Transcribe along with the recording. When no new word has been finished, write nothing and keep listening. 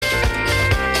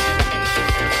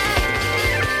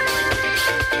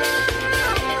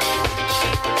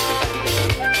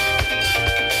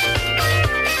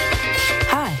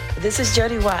this is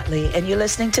Jody Watley, and you're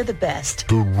listening to The Best.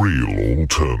 The real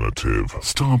alternative.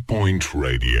 Starpoint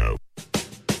Radio.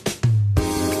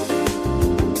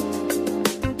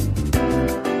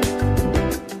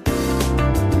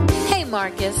 Hey,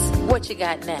 Marcus, what you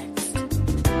got next?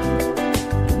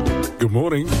 Good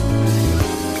morning.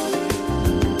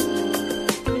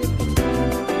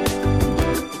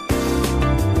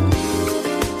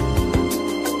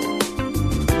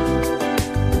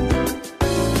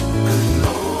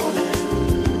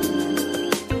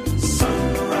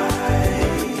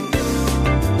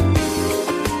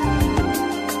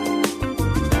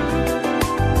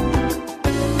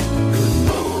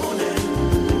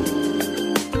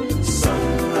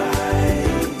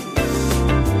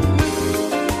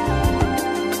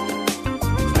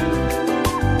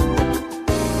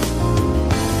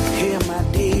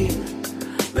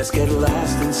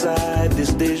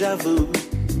 Deja vu.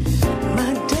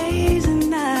 My days and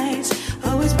nights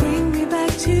always bring me back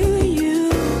to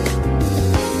you.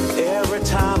 Every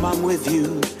time I'm with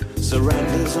you,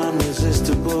 surrender's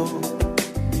unresistible.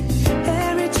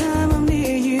 Every time I'm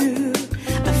near you,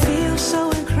 I feel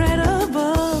so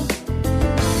incredible.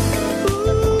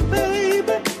 Ooh,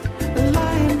 baby,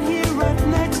 lying here right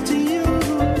next to you.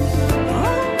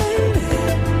 Oh, baby,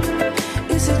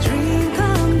 it's a dream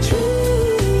come true.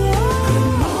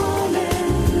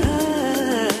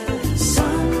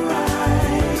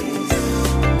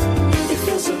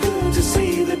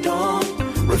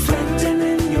 Reflecting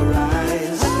in your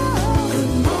eyes.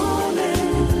 Good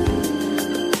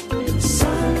morning,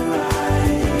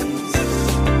 sunrise.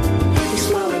 You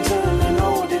smile and turn an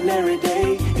ordinary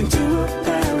day into a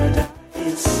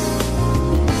paradise.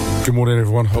 Good morning,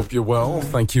 everyone. Hope you're well.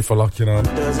 Thank you for locking on.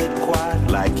 Does it quite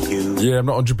like you? Yeah, I'm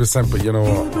not 100%, but you know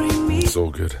what? It's all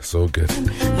good. It's all good.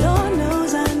 Lord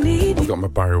knows I need. I've got my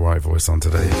Barry White voice on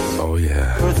today. Oh,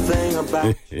 yeah. Everything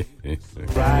about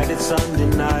right, it's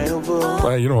undeniable.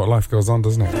 Well, you know what? Life goes on,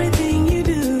 doesn't it? Everything you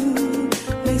do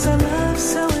makes our love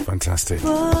so fantastic.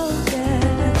 Ooh,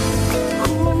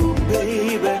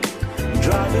 baby,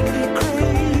 driving me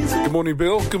crazy. Good morning,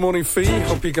 Bill. Good morning, Fee.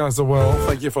 Hope you guys are well.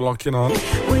 Thank you for locking on.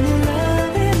 When you're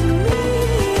loving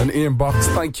me. And Ian Box,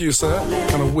 thank you, sir.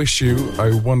 And I wish you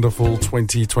a wonderful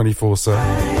 2024, sir.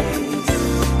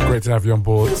 Great to have you on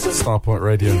board Starpoint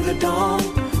Radio.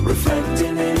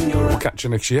 We'll catch you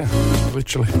next year,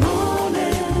 literally.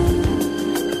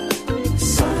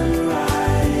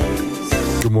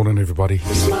 Good morning, everybody.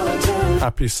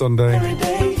 Happy Sunday.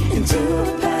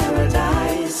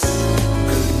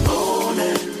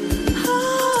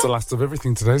 It's the last of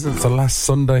everything today, isn't it? It's the last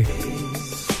Sunday.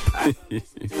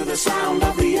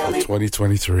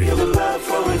 2023.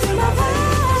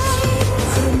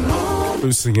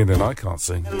 Who's singing and I can't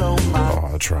sing? Oh,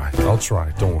 I'll try. Don't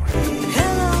worry.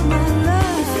 Hello, my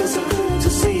love. It feels so good to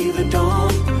see the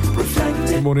dawn reflected.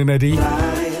 Good morning, Eddie.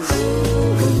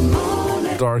 Good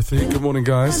morning. Dorothy. Good morning,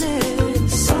 guys.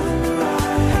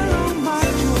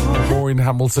 Maureen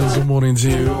Hamilton. Good morning to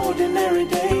you. Ordinary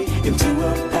day into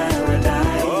a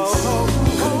paradise.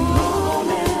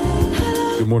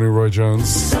 Good morning, Roy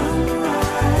Jones.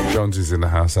 Jones is in the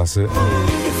house. That's it.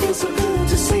 It feels so good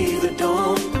to see the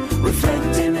dawn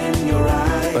reflecting in your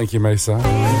eyes. Thank you, Mesa.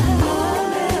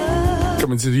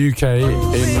 Coming to the UK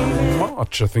in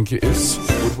March, I think it is,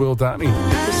 with Will Downey.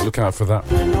 Just look out for that.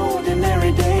 An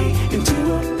ordinary day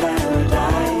into a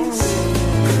paradise.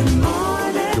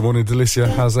 Good morning, Delicia.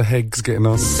 How's the Heggs getting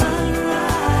on? As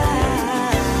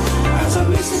I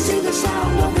listen to the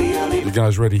sound of the early. You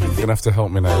guys ready? You're gonna have to help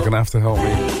me now. You're gonna have to help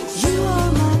me. You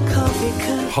are my coffee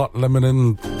cup. Hot lemon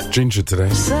and ginger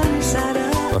today. Sunset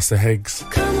up. That's the Heggs.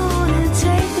 Come on and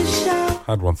take the show.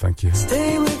 Had one, thank you.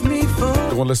 Stay with me for.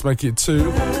 Come on, let's make it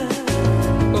 2.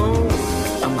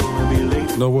 I'm gonna be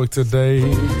late. No work today.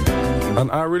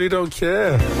 And I really don't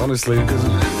care, honestly, because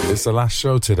it's the last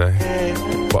show today.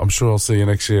 But I'm sure I'll see you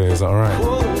next year. Is that alright?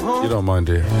 You don't mind,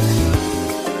 do you?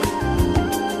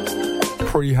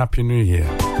 Pre-Happy New Year.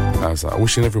 How's that?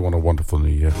 Wishing everyone a wonderful New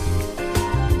Year.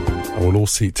 And we'll all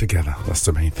see it together. That's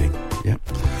the main thing. Yeah.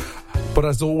 But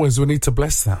as always, we need to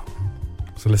bless that.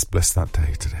 So let's bless that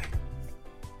day today.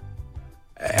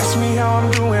 Ask me how I'm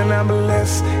doing, I'm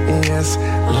blessed, yes.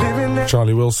 Living that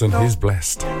Charlie Wilson, he's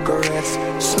blessed. caress.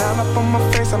 Smile up on my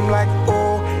face, I'm like,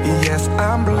 oh, yes,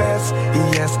 I'm blessed,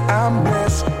 yes, I'm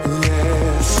blessed,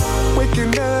 yes.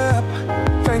 Waking up,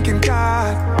 thanking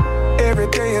God. Every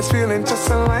day is feeling just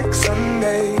like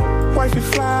Sunday. Wifey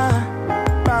fly,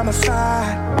 by my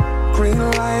side. Green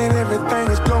light, everything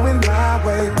is going my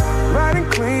way. Riding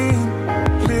clean,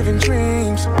 living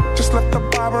dreams. Just left the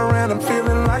barber and I'm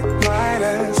feeling like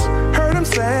Midas. Heard him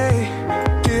say,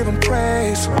 give him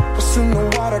praise. What's in the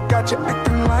water got you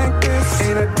acting like this?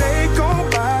 Ain't a day go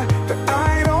by that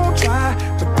I don't try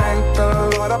to thank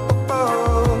the Lord up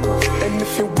above. And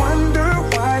if you wonder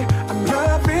why I'm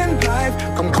loving life,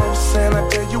 come close and I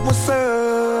tell you what's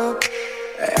up.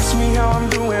 Ask me how I'm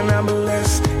doing, I'm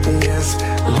blessed, yes.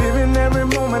 Living every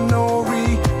moment, no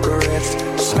regrets.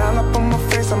 Smile up on my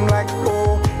face, I'm like,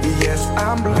 oh, yes,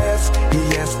 I'm blessed,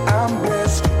 yes, I'm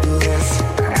blessed, yes.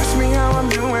 Ask me how I'm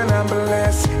doing, I'm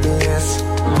blessed, yes.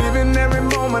 Living every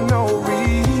moment, no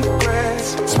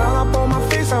regrets. Smile up on my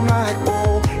face, I'm like,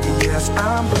 oh, yes,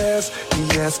 I'm blessed,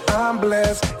 yes, I'm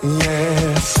blessed,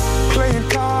 yes. Playing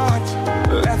cards,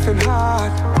 laughing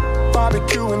hard,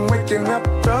 barbecuing, waking up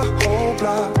the whole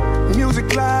block.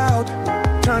 Music loud,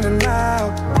 turning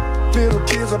loud. Little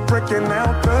kids are breaking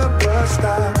out the bus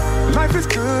stop. Life is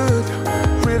good,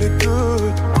 really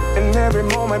good. And every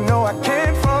moment, no, I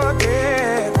can't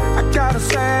forget. I gotta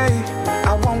say,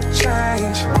 I won't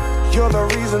change. You're the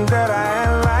reason that I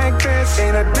am like this.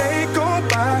 Ain't a day go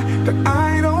by that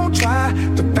I don't try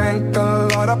to thank the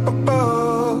Lord up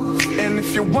above. And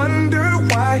if you wonder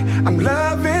why I'm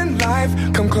loving life,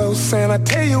 come close and I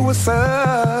tell you what's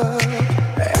up.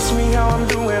 Ask me how I'm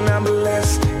doing, I'm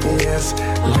blessed, yes.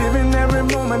 Living every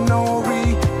moment, no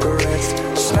regrets.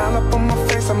 Smile up on my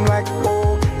face, I'm like,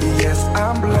 oh, yes,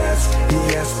 I'm blessed,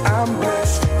 yes, I'm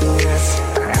blessed, yes.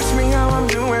 Ask me how I'm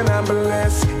doing, I'm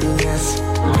blessed, yes.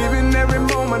 Living every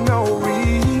moment, no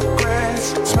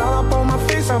regrets. Smile up on my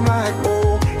face, I'm like,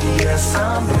 oh, yes,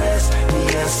 I'm blessed,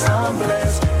 yes, I'm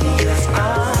blessed, yes,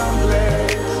 I'm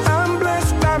blessed. I'm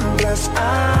blessed, I'm blessed,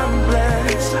 I'm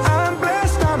blessed, I'm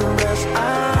blessed, I'm blessed,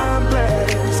 I'm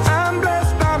blessed, I'm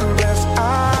blessed, I'm blessed,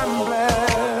 I'm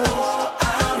blessed.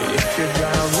 If you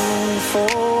got a roof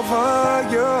over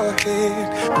your head,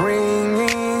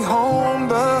 bringing home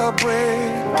the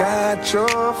bread, got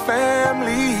your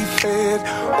family fed,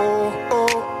 oh,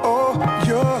 oh, oh,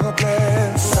 you're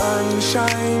blessed.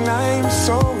 Sunshine, I'm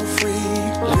so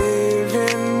free,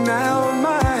 living out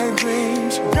my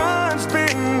dreams. God's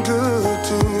been good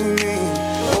to me.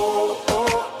 Oh,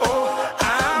 oh, oh,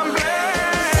 I'm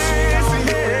blessed,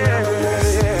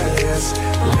 yes.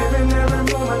 Living every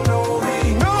moment, no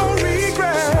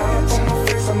regrets. Smile on my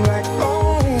face, I'm like,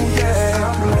 oh, yeah.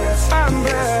 I'm blessed, I'm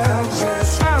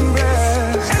blessed, I'm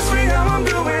blessed. Ask me how I'm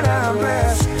doing, I'm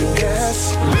blessed, yes.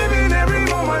 Living every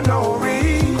moment, no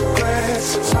regrets.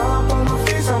 Smile on my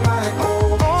face, I'm like,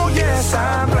 oh, oh, yes,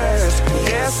 I'm blessed,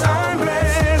 yes, I'm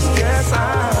blessed, yes,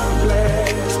 I'm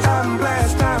blessed, I'm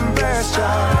blessed, I'm blessed,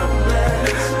 I'm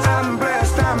blessed, I'm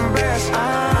blessed,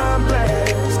 I'm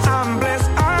blessed, I'm blessed,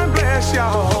 I'm blessed,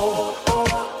 y'all.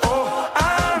 Oh, oh,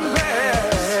 I'm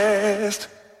blessed.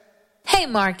 Hey,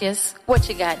 Marcus, what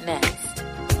you got next?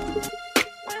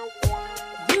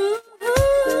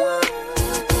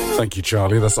 Thank you,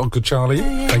 Charlie. That's Uncle Charlie.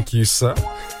 Thank you, sir.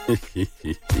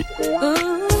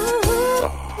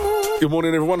 Oh. Good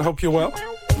morning, everyone. Hope you're well.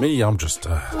 Me, I'm just,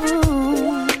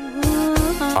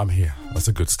 I'm here. That's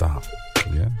a good start.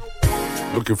 Yeah.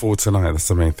 Looking forward tonight. That's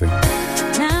the main thing.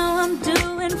 Now I'm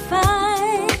doing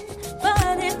fine,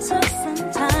 but it took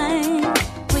some time.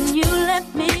 When you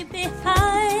left me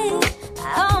behind,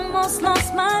 I almost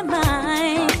lost my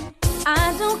mind.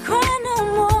 I don't cry no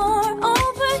more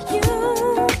over you,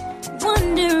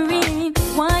 wondering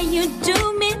why you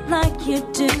do me like you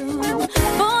do.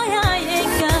 Boy, I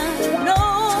ain't got no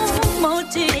more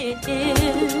tears. No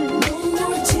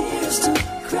more tears to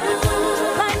cry.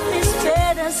 Life is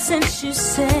better since you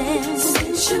said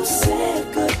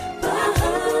goodbye.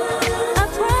 I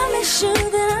promise you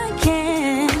that I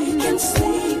can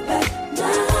sleep at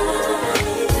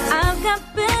night. I've got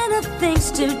better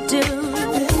things to do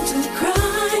than to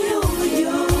cry over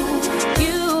you.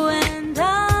 You and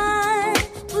I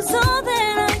was all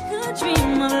that I could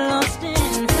dream of, lost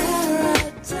in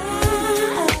paradise.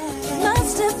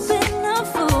 Must have been a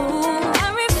fool. I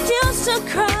refuse to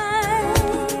cry.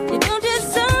 You don't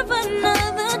deserve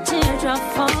another teardrop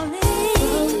falling.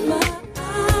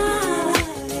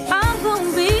 I'm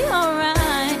gonna be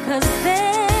alright, 'cause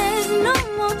there's no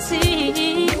more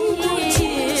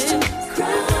tears to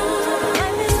cry.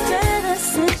 Life is better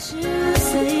since you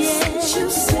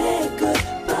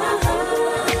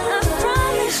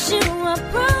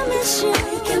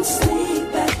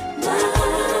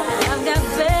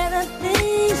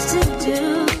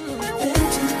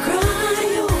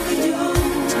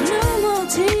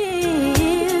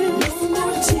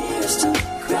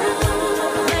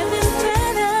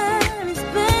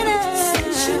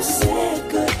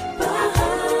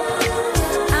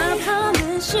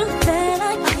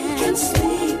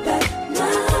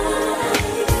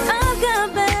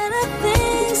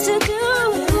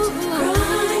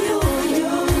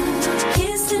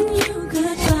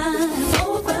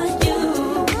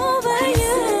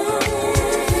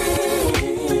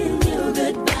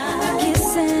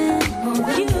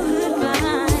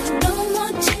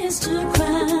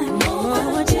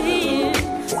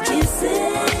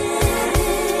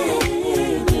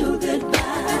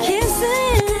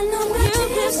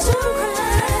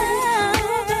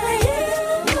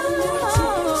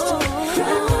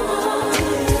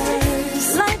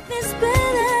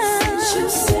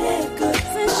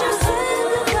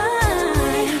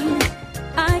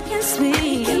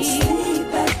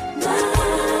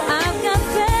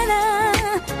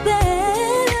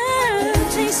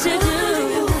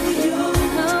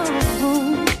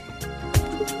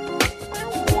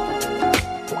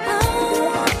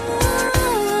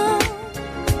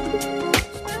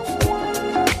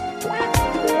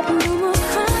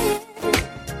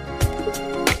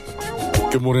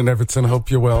Good morning, Everton. Hope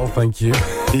you're well. Thank you.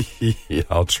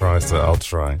 I'll try, sir. I'll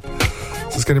try.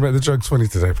 Just getting back the Jug 20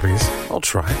 today, please. I'll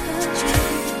try.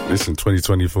 Listen,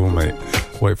 2024, mate.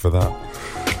 Wait for that.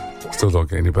 Still don't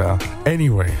get any better.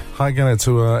 Anyway, hi going out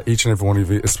to each and every one of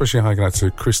you, especially hi going out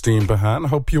to Christine Bahan.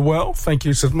 Hope you're well. Thank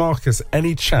you. Said Marcus,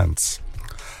 any chance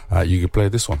you could play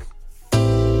this one?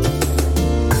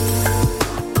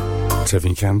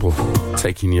 Tevin Campbell,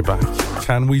 Taking You Back.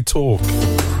 Can we talk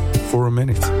for a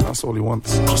minute? That's all he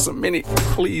wants. Just a minute.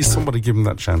 Please, somebody give him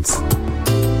that chance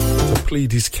to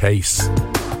plead his case.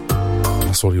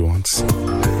 That's all he wants.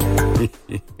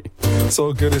 It's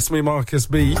all good. It's me, Marcus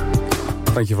B.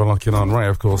 Thank you for locking on. Right,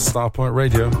 of course, Starpoint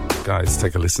Radio. Guys,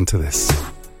 take a listen to this.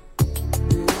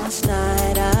 Last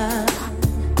night I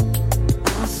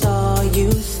saw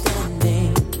you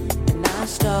standing, and I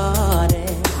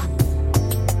started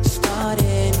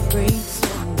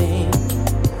pretending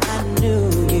I knew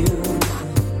you,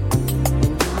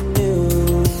 and you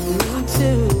knew me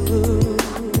too.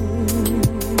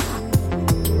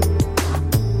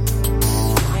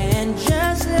 And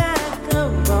just like a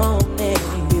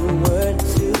romance, you were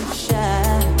too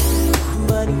shy,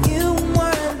 but you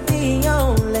weren't the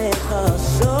only cause,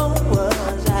 so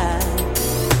was I.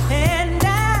 And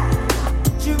I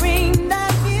dreamed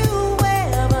of you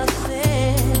ever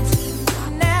since.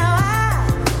 Now I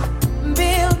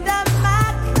build up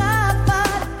my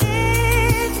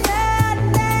confidence that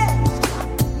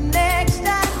next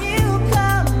time you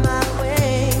come my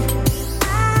way,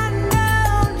 I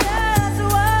know just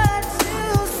what to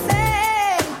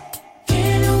say.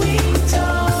 Can we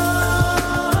talk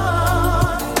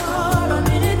for a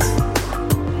minute?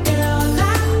 Girl, I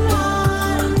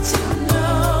want to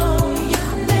know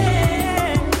your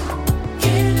name.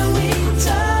 Can we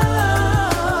talk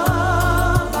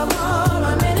for a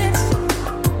minute?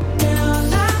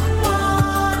 Girl, I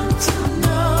want to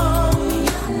know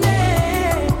your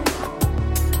name.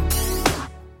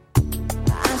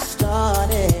 I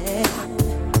started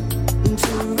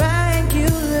to write you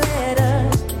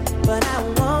letters, but I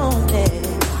wanted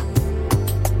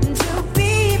to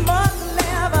be more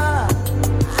clever.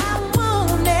 I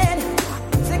wanted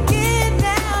to get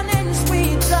down and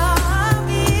sweet talk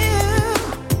you,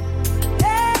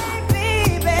 hey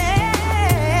baby.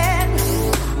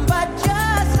 But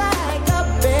just like a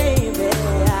baby,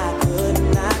 I could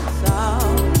not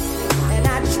talk, and I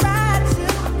tried to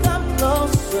come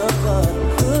closer, but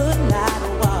could not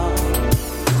walk.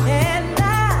 And I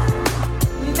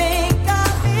think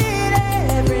of it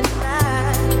every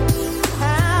night,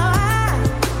 how I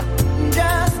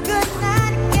just could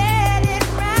not get it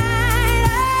right.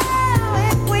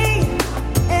 Oh, if we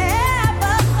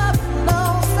ever come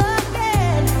close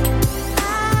again, I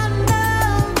know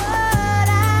what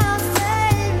I'll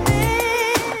say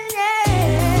then.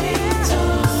 Yeah. Can we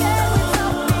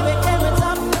talk, baby? Can we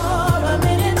talk for a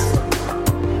minute?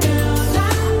 Girl, I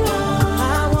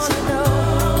wanna know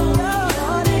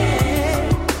your name.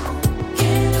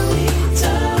 Can we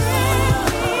talk for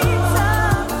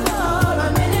a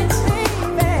minute,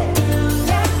 baby?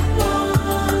 Girl, I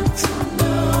want to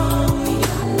know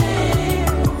your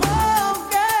name. Oh,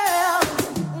 girl,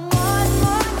 one more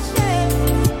chance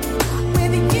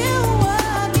with you again.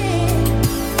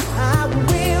 I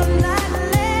will not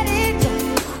let it go.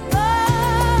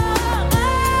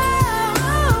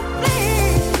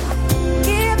 Please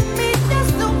give me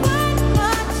just one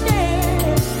more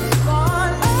chance for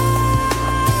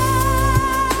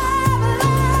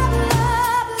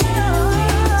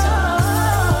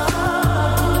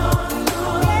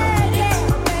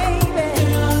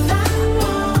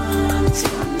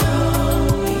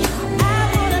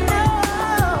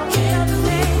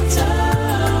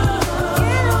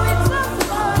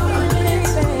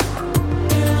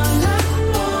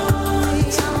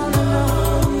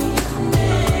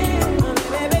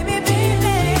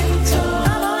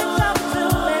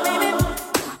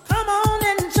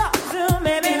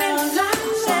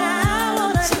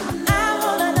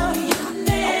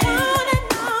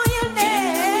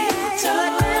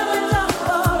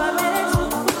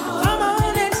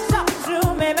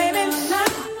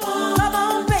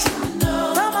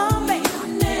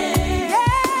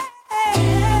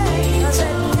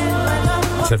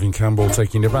Tevin Campbell,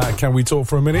 Taking You Back. Can we talk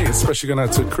for a minute? Especially going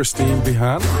out to Christine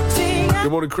Bihan.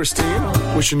 Good morning, Christine.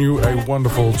 Wishing you a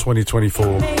wonderful 2024.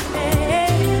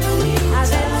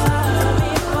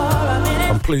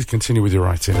 And please continue with your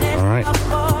writing, all right?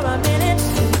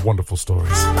 Wonderful stories.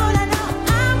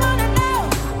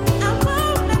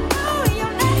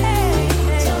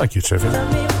 Thank you, Tevin.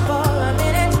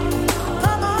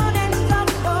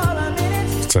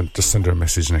 Just send her a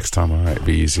message next time, all right? It'll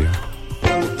be easier.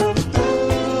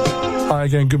 Hi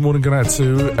again, good morning, good night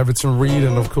to Everton Reed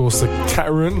and of course to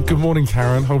Karen. Good morning,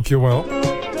 Karen, hope you're well.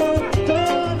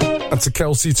 And to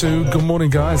Kelsey too, good morning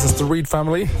guys, it's the Reed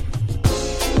family.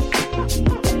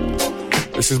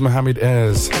 This is Mohammed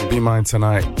Ayers, Be Mine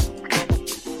Tonight.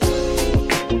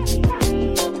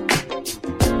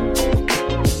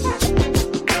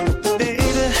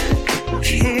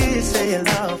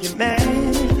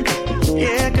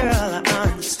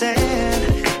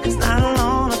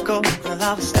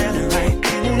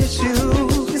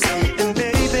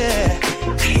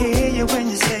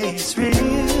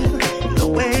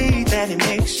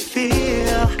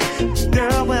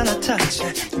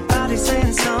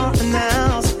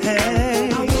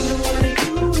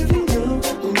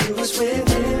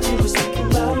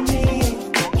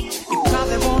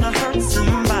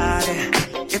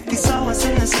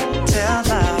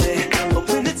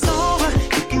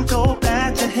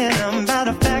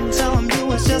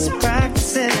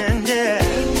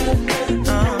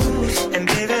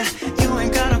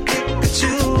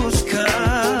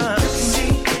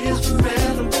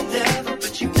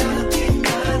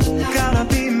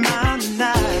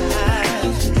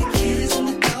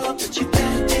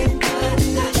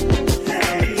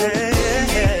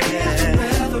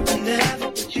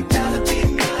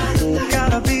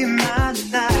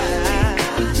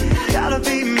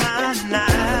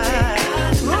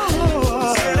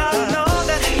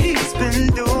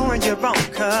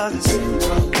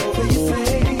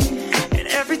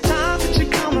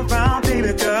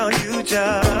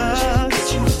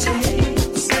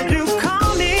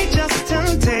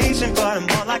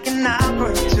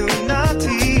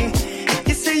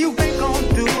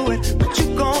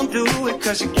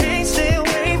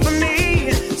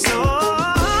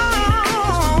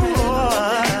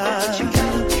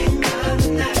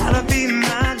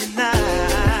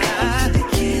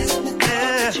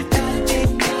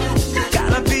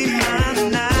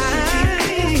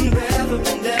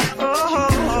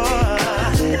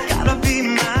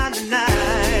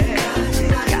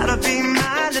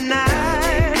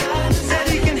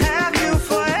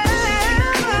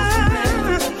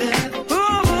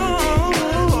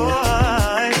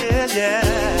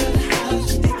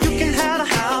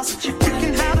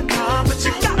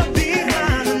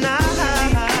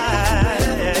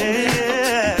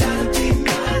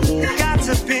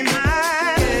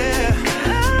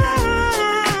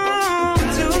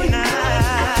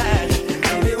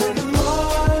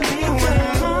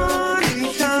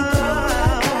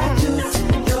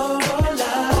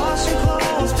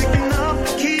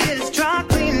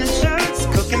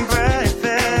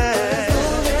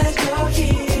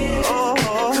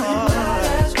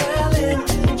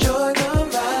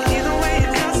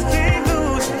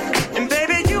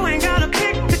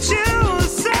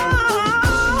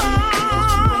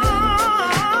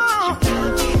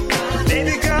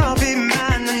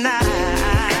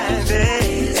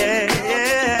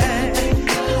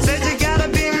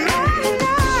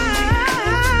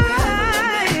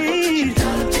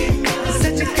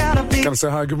 Say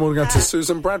hi, good morning out to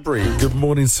Susan Bradbury. Good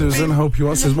morning, Susan. Hope you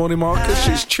are. Says morning, Marcus.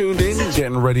 She's tuned in,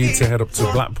 getting ready to head up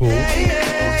to Blackpool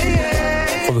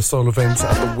for the soul event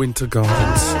at the Winter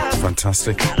Gardens.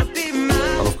 Fantastic.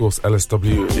 And of course,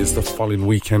 LSW is the following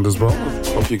weekend as well.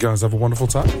 Hope you guys have a wonderful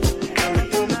time.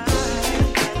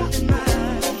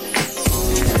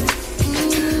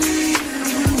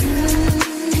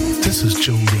 This is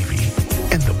Joe Levy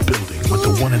in the building with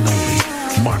the one and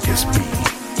only Marcus B.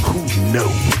 Who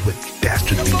knows what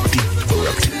dastardly deeds we're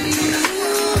up to?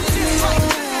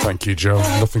 Thank you, Joe.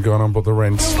 Nothing going on but the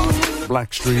rent.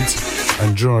 Blackstreet,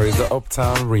 enjoy the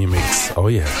Uptown remix. Oh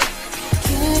yeah.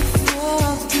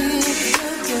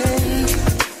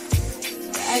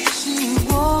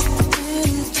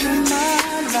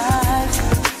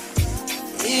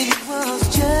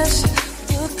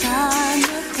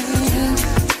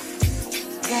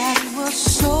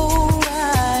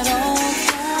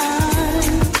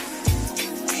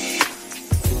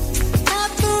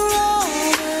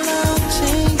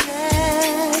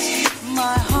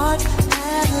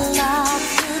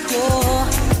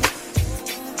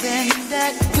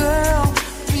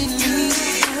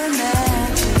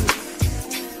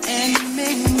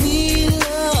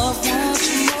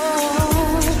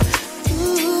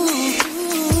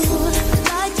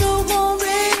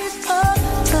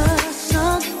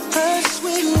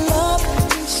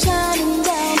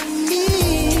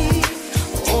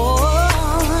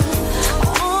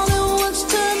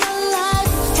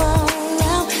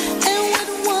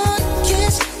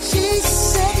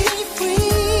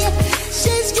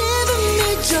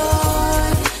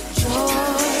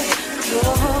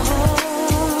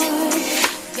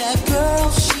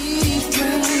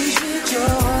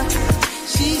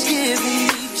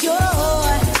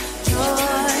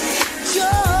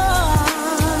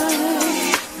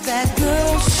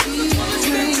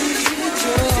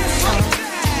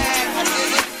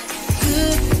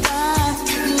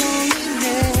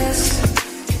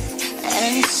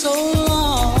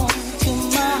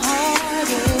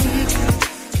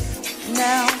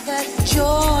 that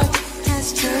joy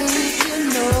has taken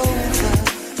over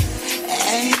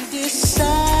and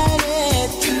decided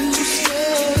to stay.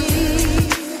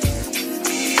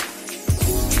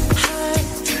 Her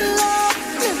love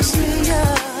lifts me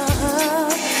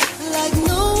up like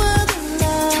no other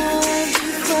love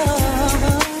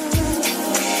before.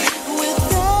 With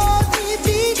every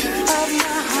beat of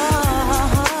my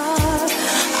heart,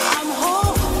 I'm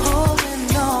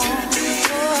holding on.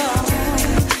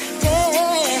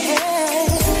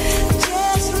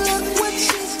 Just look what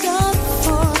she's done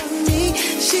for me.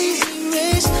 She's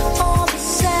erased all the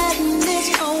sadness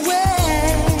away.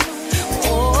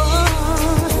 Oh,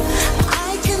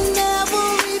 I can never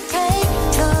repay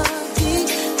the deed,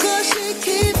 'cause she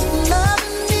keeps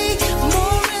loving me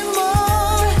more and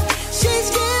more. She's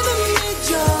giving me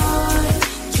joy,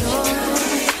 joy,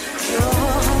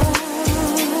 joy.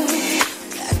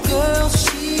 That girl,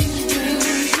 she brings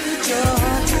me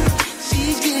joy.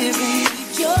 She's giving me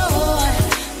joy,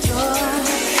 joy,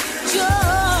 joy.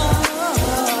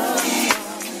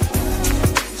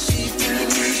 She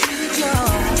brings me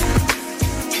joy.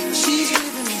 She's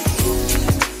giving me.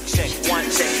 Check one,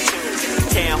 check two.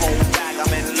 Can't hold back,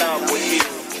 I'm in love with you.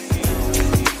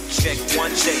 Check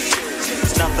one, check two.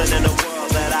 There's nothing in the world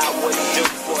that I wouldn't do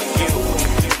for you.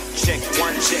 Check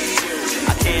one, check two.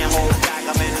 I can't hold back,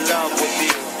 I'm in love with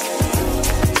you.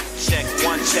 Check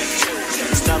one, check two.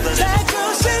 There's nothing in the That girl,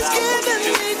 world that she's I wouldn't giving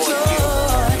do me for you.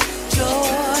 joy,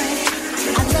 joy.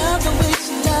 I love the way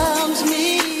she loves me.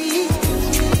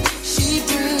 She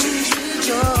brings me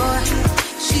joy.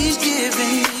 She's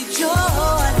giving me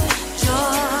joy,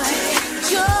 joy,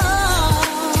 joy.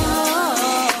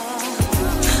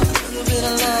 A little bit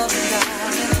of love,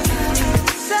 darling.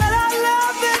 Said I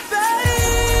love it, baby.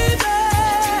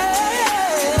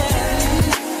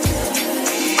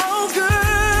 Oh,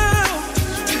 girl,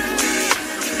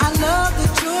 I love the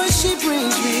joy she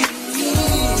brings me.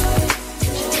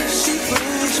 She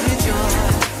brings me joy.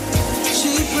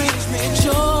 She brings me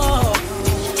joy.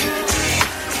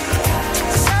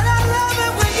 Said I love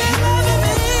it when you're loving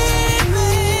me,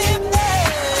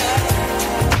 baby.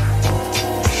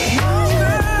 Oh,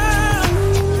 girl,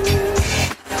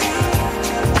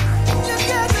 you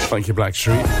get me. Thank you,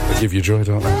 Blackstreet. They give you joy,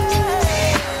 don't they?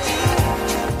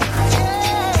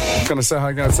 Gonna say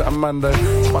hi guys to Amanda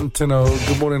Montino.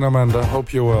 Good morning, Amanda.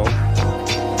 Hope you're well.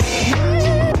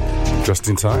 Just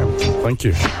in time. Thank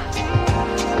you.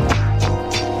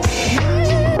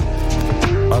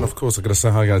 And of course, I'm gonna say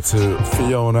hi guys to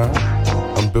Fiona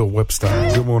and Bill Webster.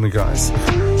 Good morning, guys.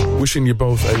 Wishing you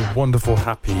both a wonderful,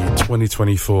 happy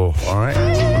 2024. All right.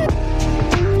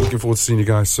 Looking forward to seeing you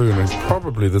guys soon, and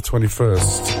probably the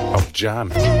 21st of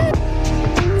Jan,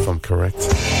 if I'm correct.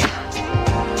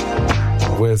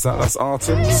 Where's that? That's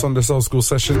Artem, Sunday Soul School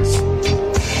Sessions.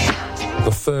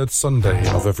 The third Sunday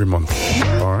of every month.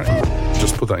 Alright?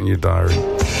 Just put that in your diary,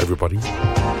 everybody.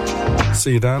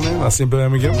 See you down there. That's in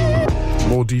Birmingham.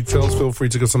 More details, feel free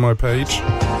to go to my page.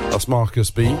 That's Marcus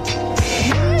B.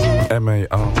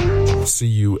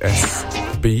 MARCUSB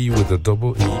with a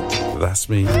double E. That's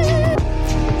me.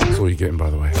 That's all you're getting, by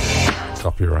the way.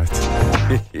 Copyright.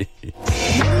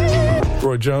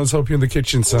 Roy Jones, hope you're in the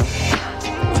kitchen, sir.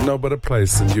 There's no better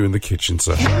place than you in the kitchen,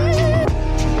 sir.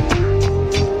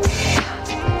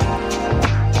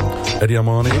 Eddie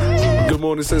Armani, good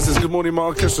morning, says this. Good morning,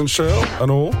 Marcus and Cheryl and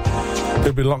all.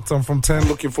 He'll be locked on from 10.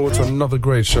 Looking forward to another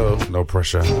great show. No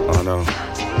pressure, I know.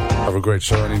 Have a great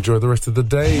show and enjoy the rest of the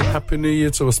day. Happy New Year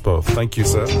to us both. Thank you,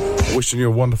 sir. Wishing you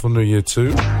a wonderful New Year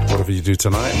too. Whatever you do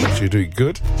tonight, make sure you do it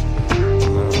good.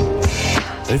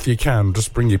 If you can,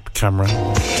 just bring your camera,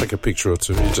 take a picture or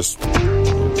two.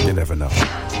 You never know.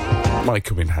 Might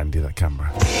come in handy, that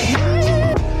camera.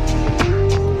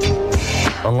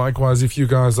 And likewise, if you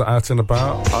guys are out and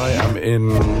about, I am in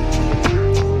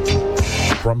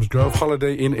Bromsgrove,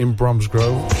 Holiday Inn in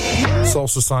Bromsgrove. Soul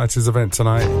Society's event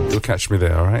tonight. You'll catch me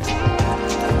there, alright?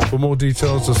 For more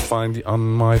details, just find it on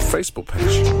my Facebook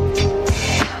page.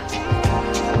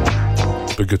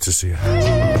 Be good to see you.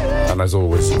 And as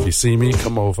always, if you see me,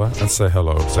 come over and say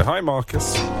hello. Say, hi,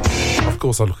 Marcus. Of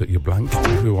course, I look at you blank.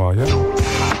 Who are you?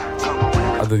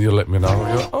 And then you let me know.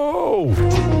 You go, oh,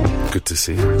 good to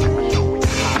see you.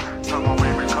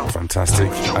 Fantastic.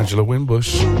 Angela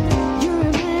Wimbush. Your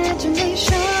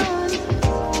imagination,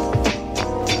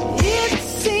 it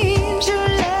seems you're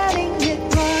letting it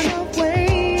run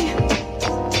away.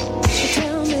 So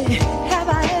tell me, have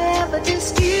I ever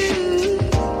dissed you?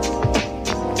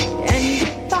 And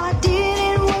if I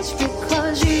did, it was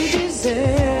because you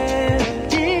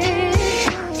deserved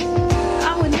it.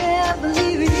 I would never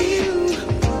leave you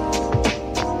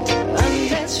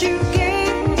unless you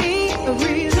gave me a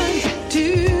reason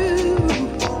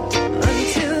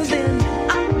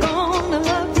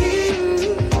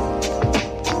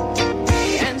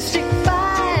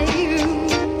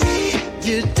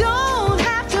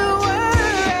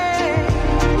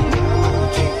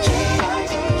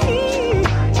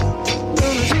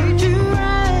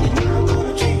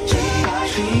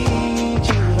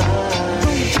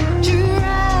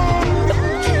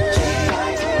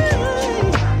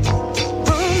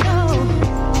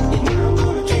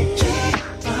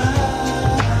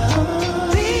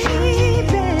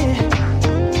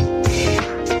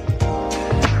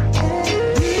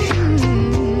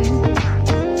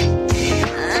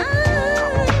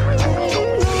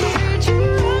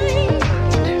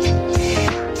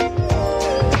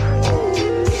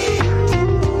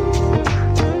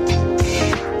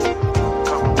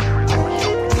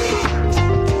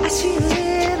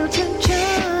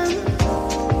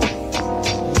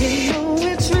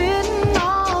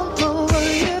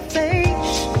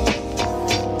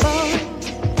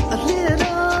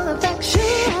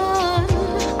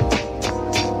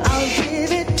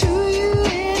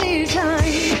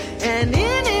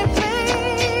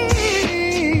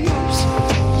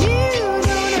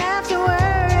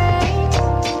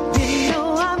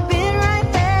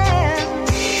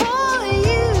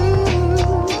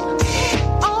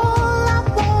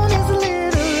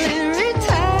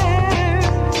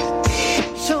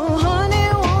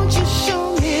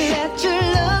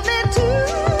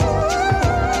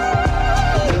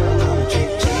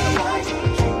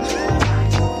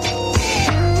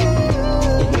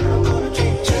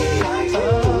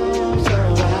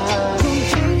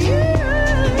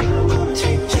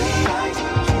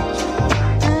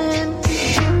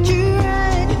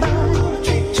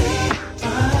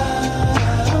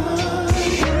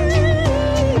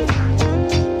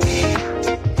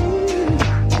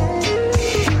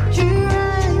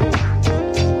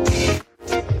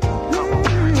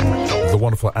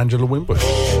Angela Wimbush.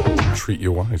 Treat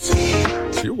you right.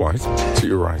 Treat you right. Treat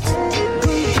you right.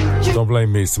 Don't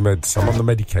blame me, it's the meds. I'm on the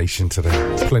medication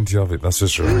today. Plenty of it, that's for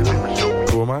sure.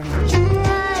 Who am I?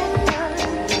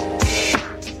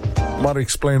 Might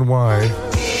explain why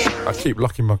I keep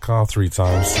locking my car 3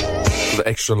 times. The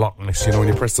extra lockness, you know, when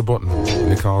you press the button and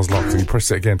your car's locked, and you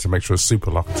press it again to make sure it's super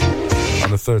locked.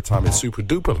 And the 3rd time it's super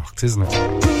duper locked, isn't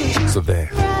it? So there.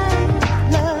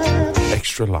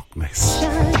 Extra lockness.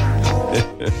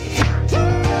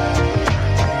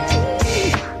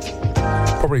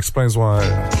 Probably explains why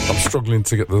I'm struggling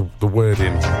to get the word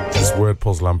in. This word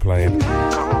puzzle I'm playing.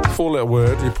 4-letter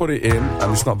word, you put it in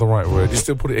and it's not the right word. You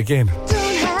still put it again.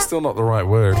 Still not the right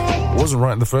word. It wasn't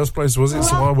right in the first place, was it?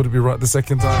 So why would it be right the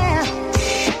 2nd time?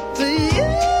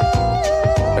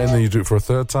 And then you do it for a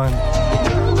 3rd time.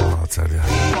 Oh, I'll tell you.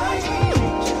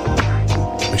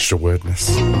 Extra wordness.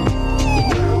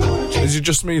 Is it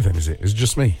just me then, is it? Is it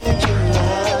just me?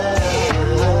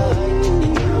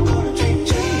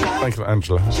 Thank you,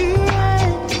 Angela.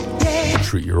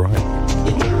 Treat you right.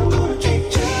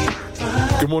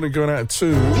 Good morning, going out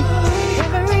to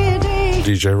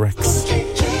DJ Rex.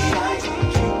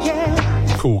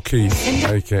 Cool Keith,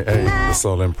 a.k.a. the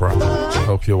Soul Emperor.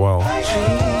 Hope you're well.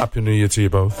 Happy New Year to you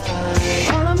both.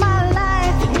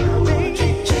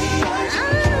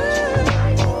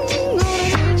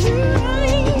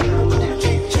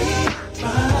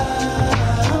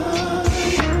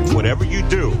 Whatever you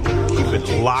do, keep it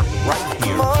locked right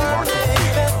here. Marcus.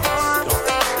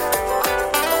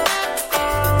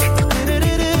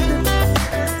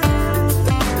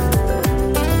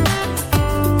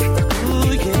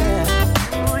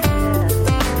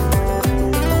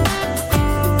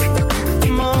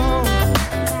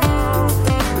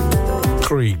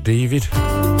 Creed, David.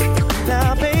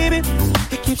 Now, baby,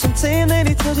 he keeps on saying that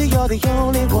he tells you you're the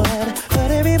only one,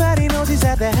 but everybody knows he's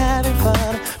out there having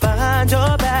fun behind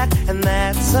your back, and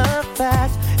that's a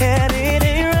fact. And it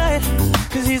ain't right,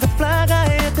 cause he's a fly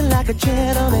guy acting like a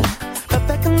gentleman. But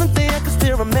back in the day, I can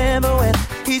still remember when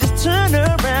he just turned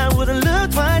around, wouldn't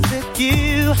look twice at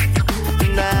you.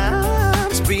 Now I'm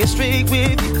just being straight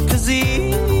with you, cause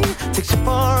he takes you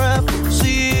for a fool. So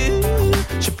you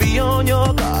should be on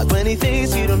your guard when he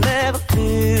thinks you don't ever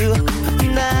do.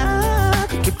 Now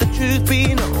keep the truth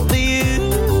being only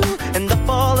you, and I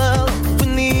fall alone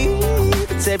when he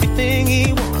gets everything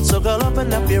he wants. So girl,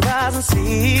 open up your eyes and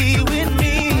see with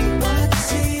me. What you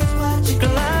see is what you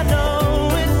girl, I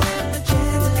know it,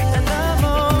 and I'm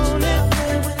on it.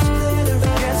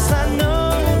 Yes, I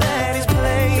know that he's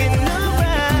playing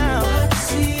around. What you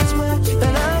see is what you,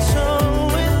 then I'll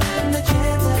show it.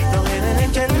 No hidden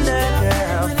agenda,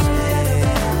 girl.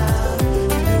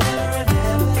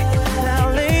 Now,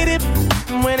 lady,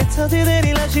 when he tells you that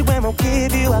he loves you and won't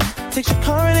give you up, takes your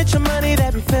car and it's your money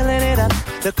that be filling it up.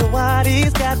 Look at what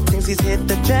he's got, thinks he's hit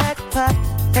the jackpot,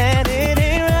 and it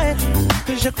ain't right,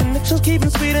 cause your connections keep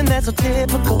him sweet and that's so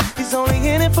typical. He's only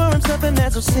in it for himself and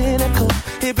that's so cynical.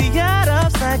 He'd be out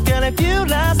of sight, girl, if you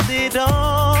lost it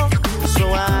all.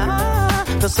 So I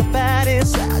feel so bad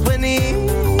inside when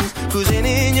he's cruising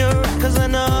in your ride, cause I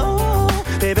know,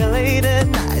 baby, late at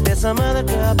night there's some other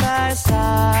girl by his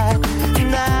side.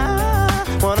 And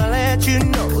I wanna let you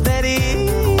know that he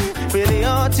really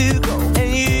ought to go,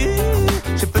 and you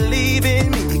should believe in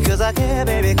me, cause I care,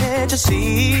 baby, can't you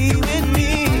see with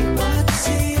me? What you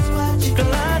see is what you,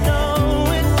 girl, I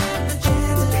know it,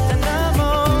 and I'm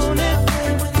on it.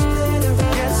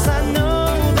 Yes, I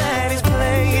know that he's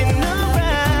playing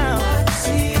around. What you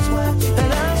see is what you,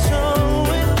 and I'll show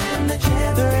it.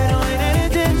 There ain't no hidden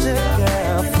agenda,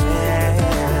 girl.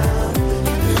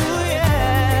 Ooh,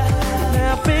 yeah.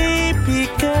 Now, baby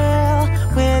girl,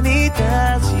 when he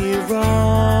does you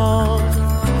wrong,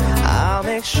 I'll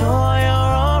make sure you're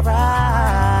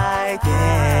alright,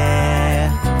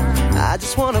 yeah. I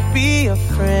just wanna be a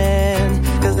friend,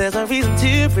 cause there's no reason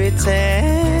to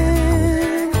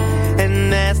pretend,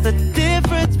 and that's the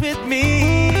difference with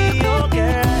me, oh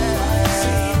girl.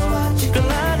 Girl,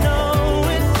 I know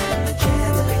it,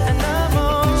 and I'm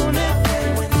on it.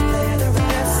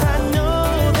 Yes, I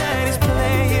know that he's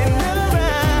playing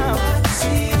around,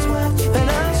 and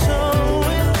I'll show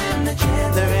it.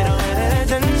 There ain't no hidden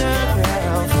agenda,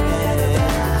 girl.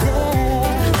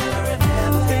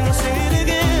 Then I'll say it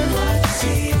again.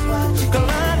 Girl,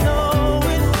 I know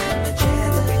it,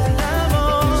 and I'm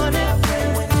on it.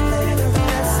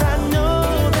 Yes, I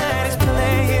know that he's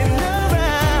playing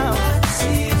around,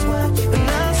 and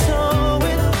I'll show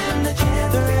it.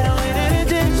 There ain't no hidden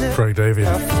agenda. Craig David.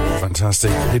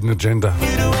 Fantastic. Hidden agenda.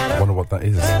 I wonder what that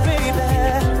is.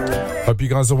 Hope you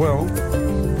guys are well.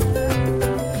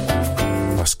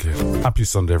 That's good. Happy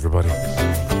Sunday, everybody.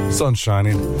 Sun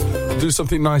shining. Do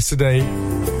something nice today.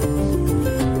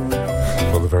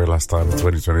 For the very last time in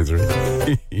 2023.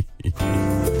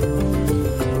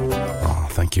 Oh,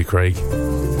 thank you, Craig.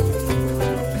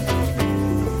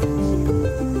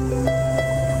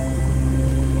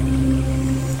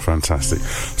 Fantastic.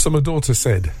 So my daughter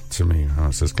said to me,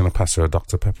 I says, can I pass her a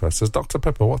Dr. Pepper? I says, Dr.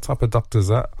 Pepper, what type of doctor is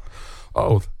that?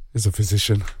 Oh, he's a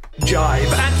physician. Jive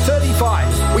at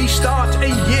 35. We start a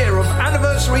year of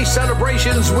anniversary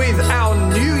celebrations with our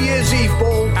New Year's Eve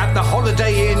ball at the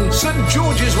Holiday Inn, St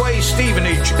George's Way,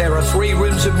 Stevenage. There are 3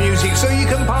 rooms of music so you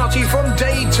can party from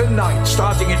day to night,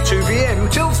 starting at 2 p.m.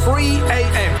 till 3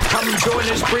 a.m. Come join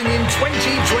us, bring in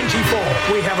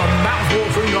 2024. We have a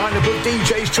mouth-watering lineup of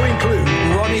DJs to include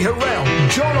Ronnie Harrell,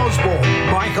 John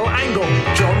Osborne, Michael Angle,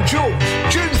 John Jules,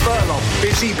 June Furlong,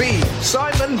 Busy Bee,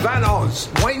 Simon Van Oz,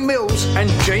 Wayne Mills and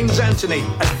James Anthony.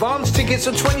 Advance tickets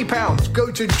are £20.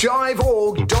 Go to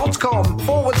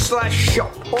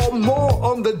jiveorg.com/shop or more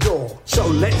on the door. So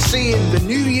let's see you in the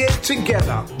new year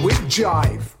together with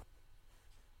Jive.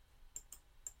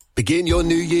 Begin your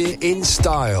new year in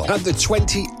style at the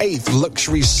 28th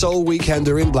Luxury Soul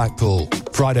Weekender in Blackpool.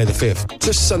 Friday the 5th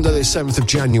to Sunday the 7th of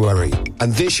January.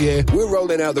 And this year, we're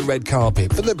rolling out the red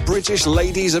carpet for the British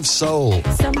Ladies of Soul.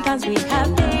 Sometimes we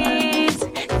have days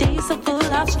so full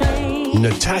of strain.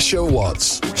 Natasha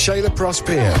Watts, Shayla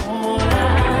Prosper,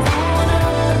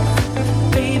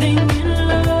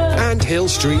 and Hill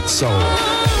Street Soul.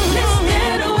 Let's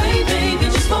get away, baby,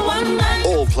 just for one night.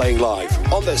 All playing live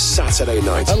on the Saturday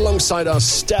night alongside our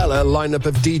stellar lineup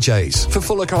of DJs. For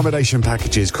full accommodation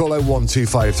packages, call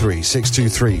 01253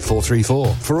 623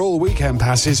 434. For all weekend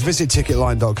passes, visit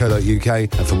ticketline.co.uk,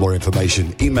 and for more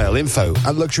information, email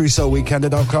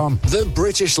info@luxurysoulweekender.com. The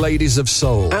British Ladies of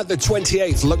Soul at the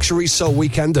 28th Luxury Soul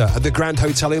Weekender at the Grand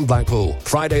Hotel in Blackpool.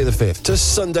 Friday the 5th to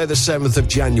Sunday the 7th of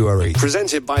January.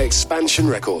 Presented by Expansion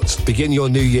Records. Begin your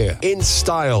new year in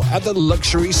style at the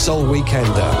Luxury Soul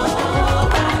Weekender.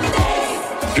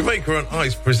 Jamaica on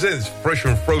Ice presents fresh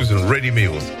and frozen ready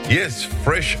meals. Yes,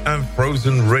 fresh and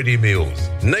frozen ready meals.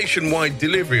 Nationwide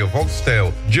delivery of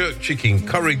oxtail, jerk chicken,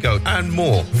 curry goat, and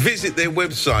more. Visit their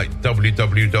website,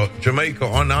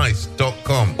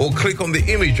 www.jamaicanice.com, or click on the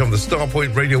image on the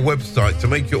Starpoint Radio website to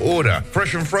make your order.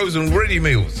 Fresh and frozen ready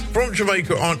meals from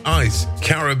Jamaica on Ice.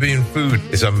 Caribbean food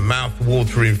is a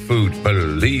mouth-watering food.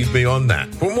 Believe me on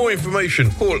that. For more information,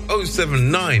 call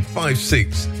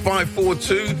 07956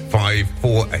 542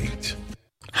 548.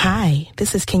 Hi,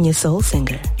 this is Kenya Soul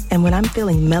Singer, and when I'm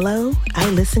feeling mellow, I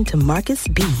listen to Marcus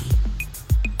B.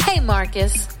 Hey,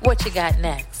 Marcus, what you got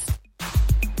next?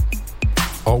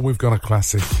 Oh, we've got a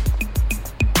classic.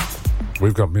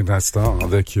 We've got Midnight Star.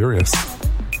 They're curious.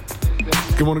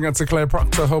 Good morning, it's Claire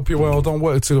Proctor. Hope you're well. Don't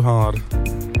work too hard.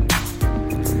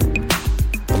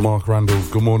 And Mark Randall,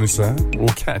 good morning, sir. We'll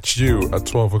catch you at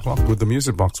 12 o'clock with the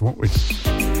music box, won't we?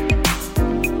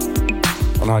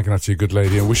 And I can actually a good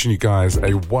lady, and wishing you guys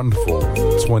a wonderful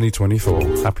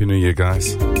 2024. Happy New Year,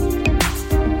 guys.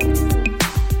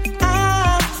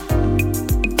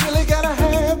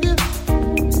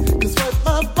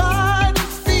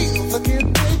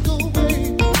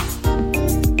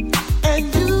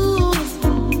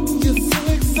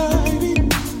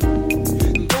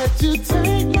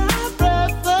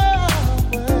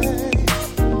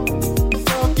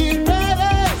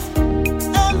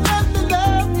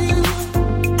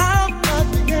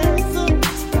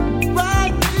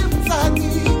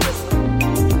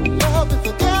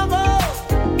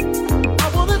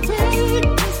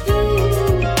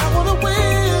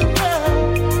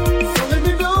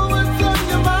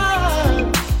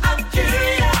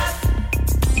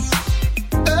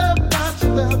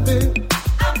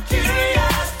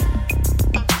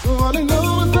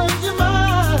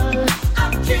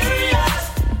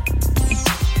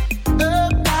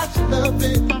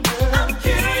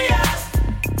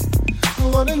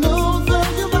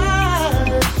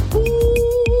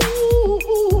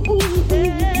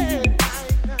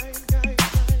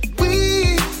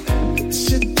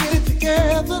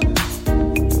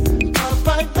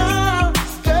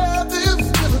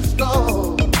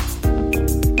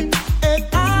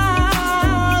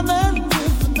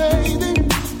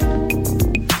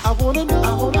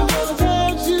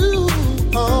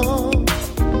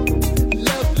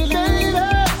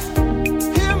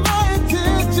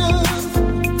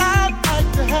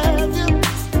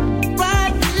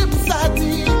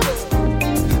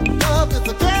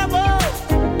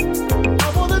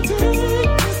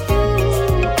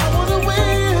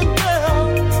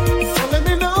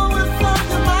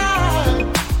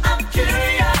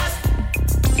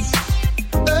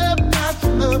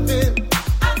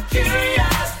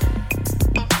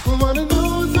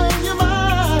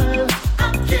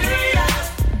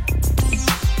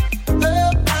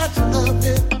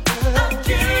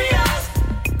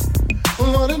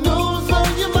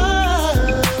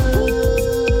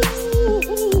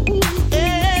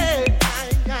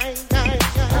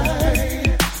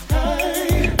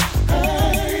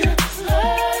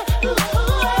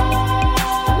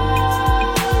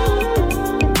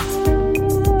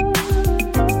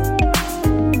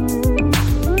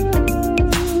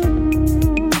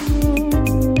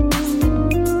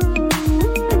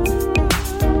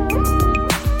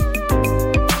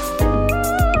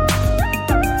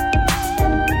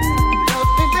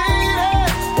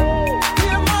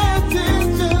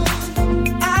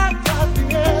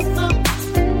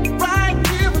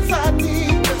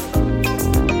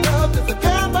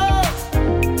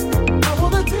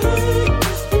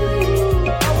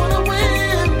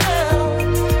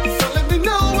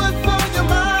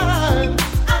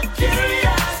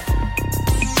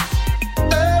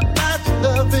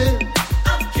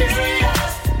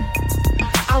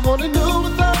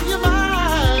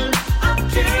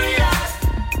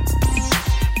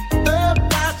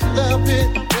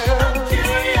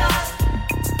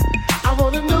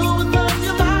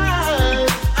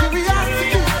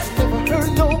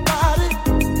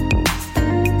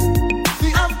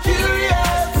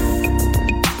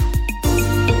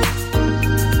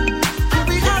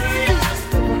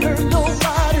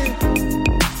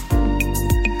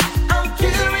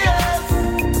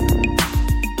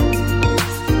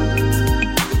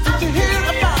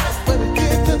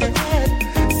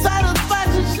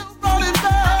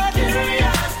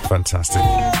 Fantastic.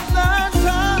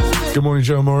 Good morning,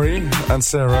 Joe Murray and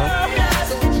Sarah.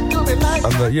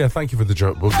 And yeah, thank you for the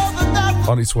joke book.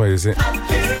 On its way, is it?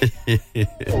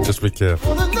 Just be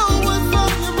careful.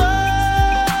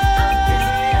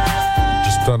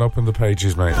 Just don't open the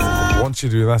pages, mate. Once you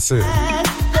do, that's it.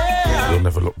 You'll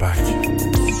never look back.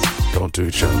 Don't do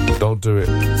it, Joe. Don't do it.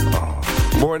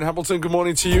 Oh. Maureen Hamilton, good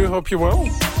morning to you. Hope you're well.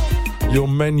 Your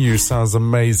menu sounds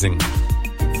amazing.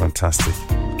 Fantastic.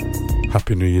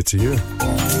 Happy New Year to you.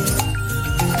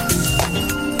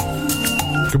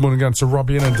 Good morning again to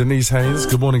Robin and Denise Hayes.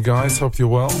 Good morning, guys. Hope you're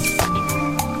well.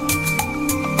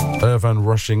 Irvan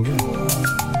Rushing.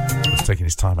 He's taking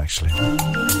his time, actually.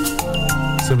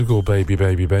 Simply called Baby,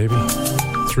 Baby, Baby.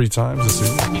 3 times, I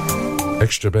see.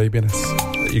 Extra babiness.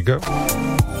 There you go.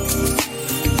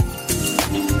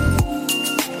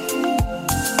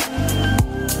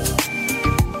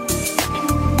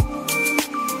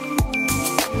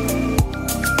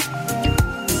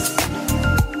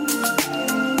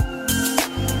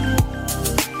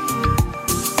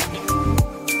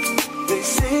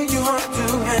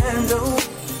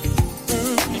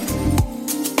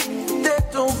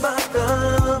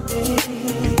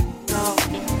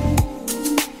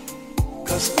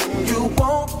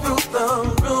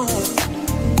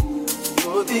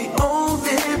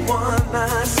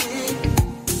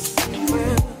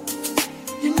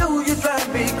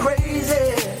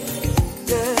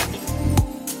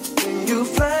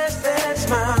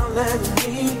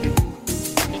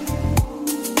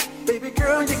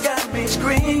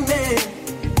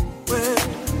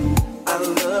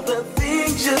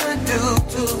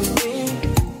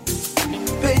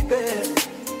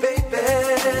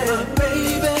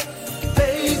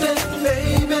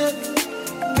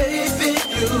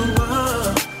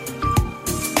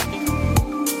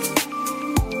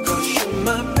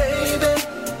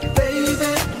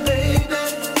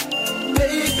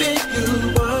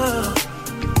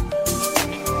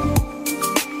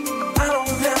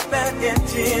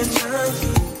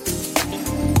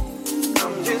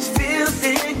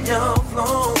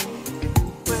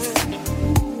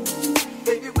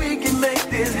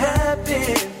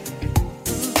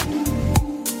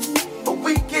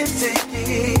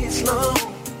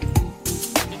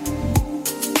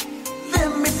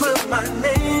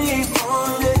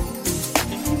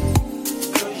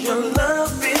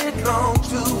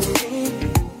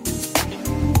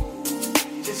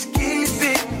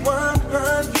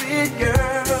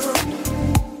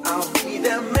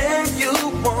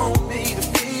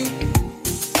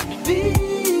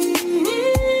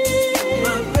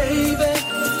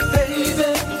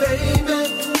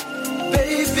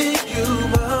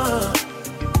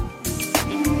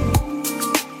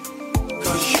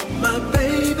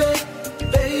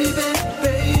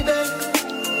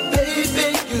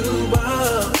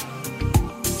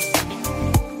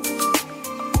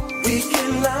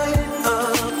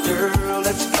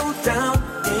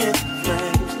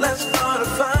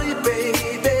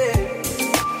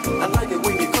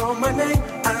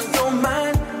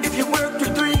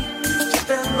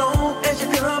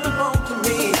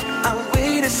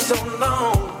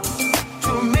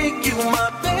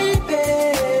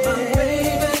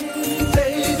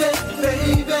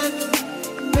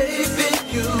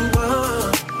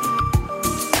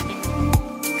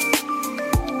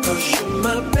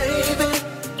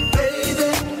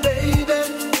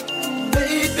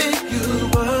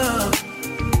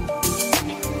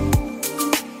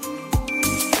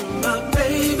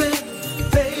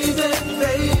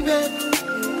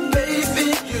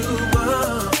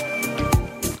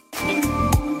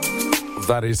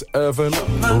 That is Irvan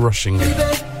Rushing.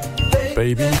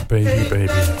 Baby, baby,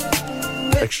 baby.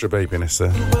 Extra babiness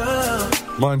there.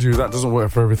 Mind you, that doesn't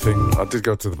work for everything. I did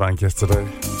go to the bank yesterday.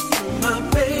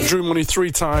 Drew money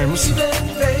 3 times.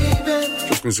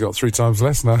 Just means I got 3 times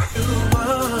less now.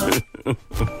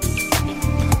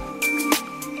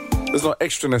 There's no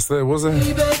extraness there, was there?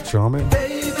 Charming.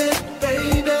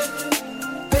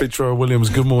 Fitro Williams,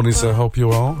 good morning, sir. Hope you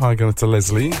are. Hi, going to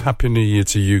Leslie. Happy New Year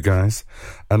to you guys.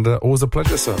 And always a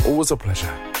pleasure, sir. Always a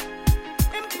pleasure.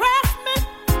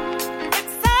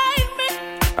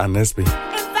 And Nesby.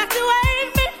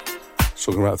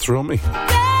 Talking about Thrill Me.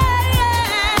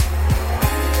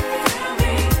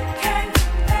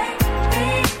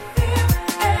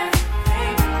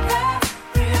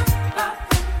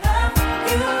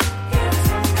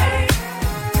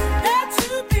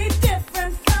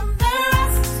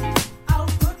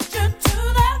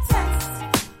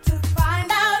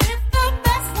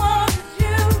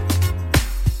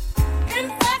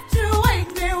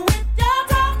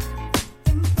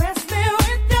 Impress me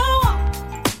with your walk,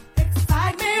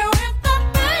 excite me with the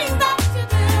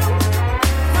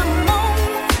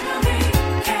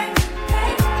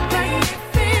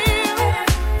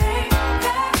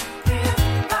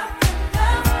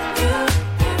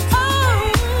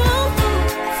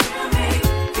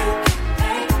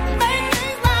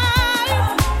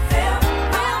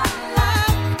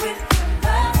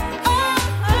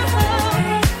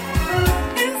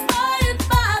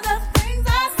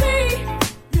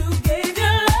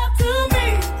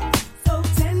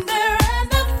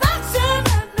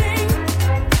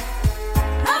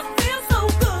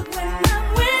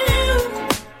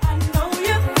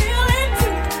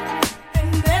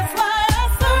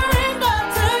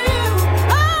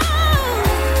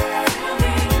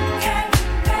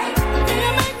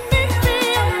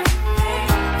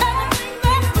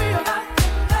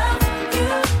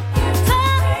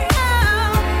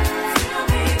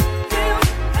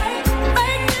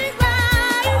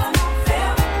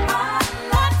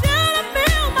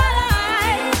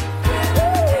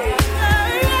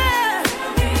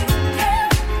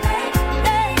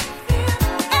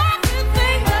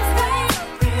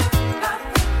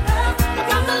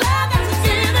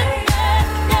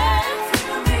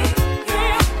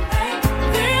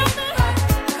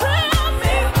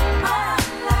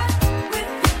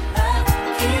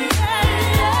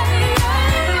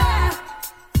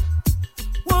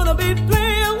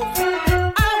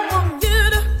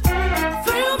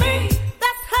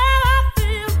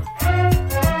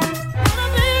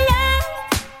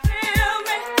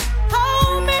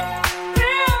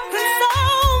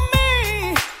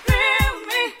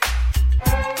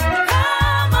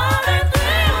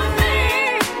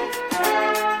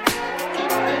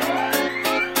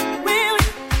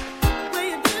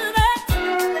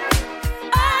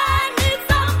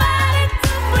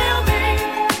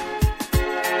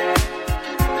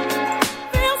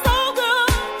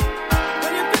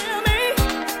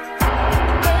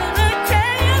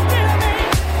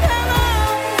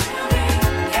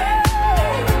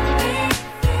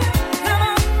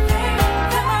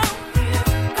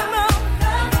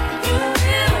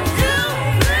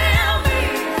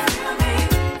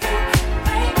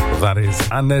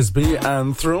is Ann Nesby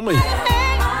and Thrill Me.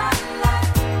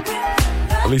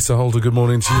 Lisa Holder, good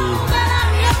morning to you.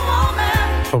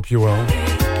 Hope you're well.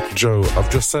 Joe, I've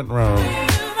just sent round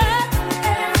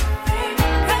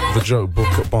the joke book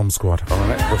at Bomb Squad,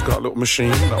 alright? They've got a little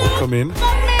machine that will come in.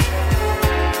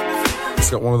 It's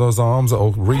got one of those arms that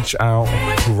will reach out,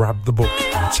 grab the book,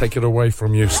 take it away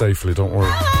from you safely, don't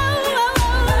worry.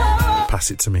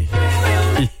 Pass it to me.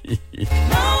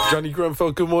 Johnny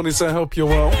Grenfell, good morning, sir. Hope you're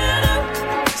well.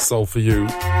 Soul for You.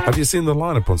 Have you seen the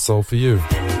lineup on Soul for You?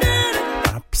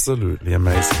 Absolutely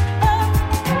amazing.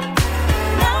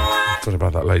 Talk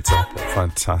about that later.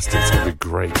 Fantastic. It's going to be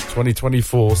great.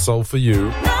 2024 Soul for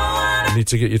You. You need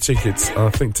to get your tickets. I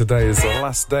think today is the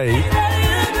last day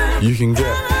you can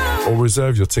get or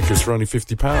reserve your tickets for only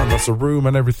 £50. That's a room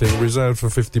and everything reserved for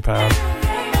 £50.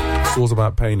 It's all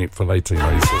about paying it for later. You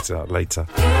know, you sort it out later.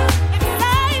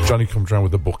 Johnny comes round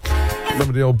with a book.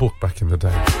 Remember the old book back in the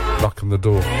day? Knock on the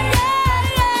door.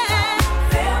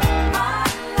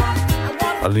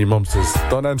 And your mum says,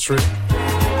 don't answer it.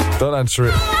 Don't answer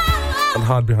it. And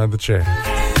hide behind the chair.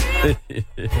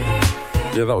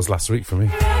 Yeah, that was last week for me.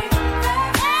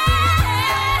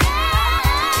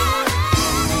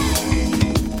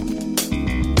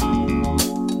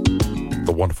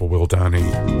 The wonderful Will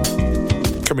Downing.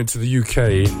 Coming to the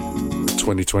UK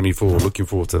 2024. Looking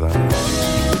forward to that.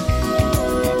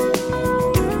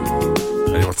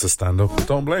 Anyone to stand up?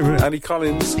 Don't blame him. Annie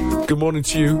Collins, good morning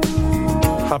to you.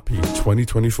 Happy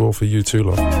 2024 for you too,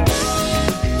 love.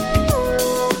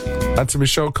 And to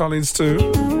Michelle Collins too.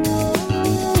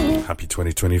 Happy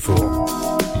 2024.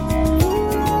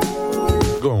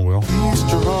 Go on, Will. Be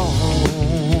strong.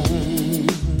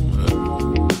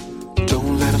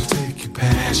 Don't let them take your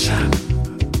passion.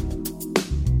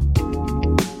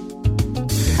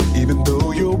 Even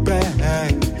though your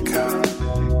back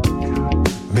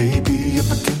may be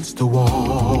up against the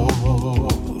wall,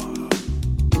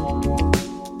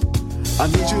 I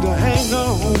need you to hang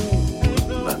on,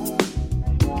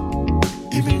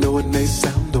 even though it may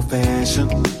sound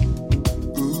old-fashioned.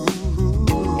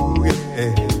 Ooh,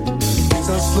 yeah. Things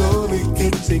are slowly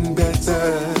getting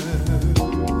better.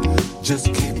 Just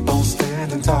keep on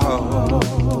standing tall.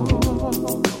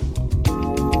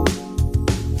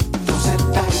 Don't sit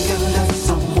back and let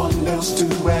someone else do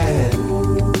it.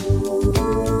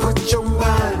 Put your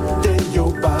mind and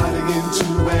your body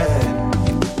into it.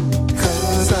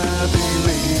 I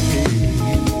believe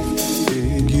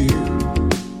in you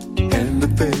and the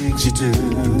things you do,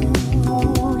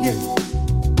 yeah.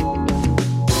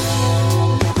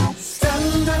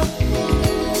 Stand up,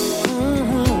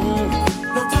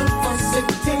 no time for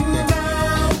sitting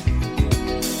down.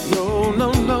 No, no,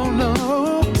 no, no.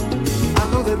 I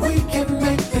know that we can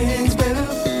make things better.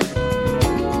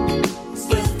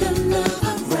 Spread the love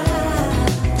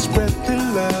around. Spread the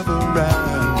love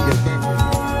around, yeah.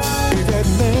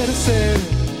 Medicine.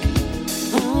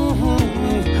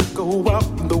 Go out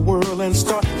in the world and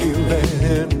start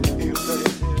healing.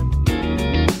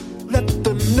 Let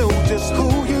them know just who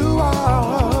you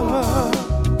are.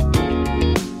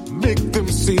 Make them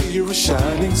see you're a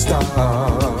shining star.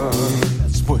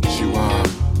 That's what you are.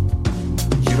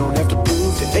 You don't have to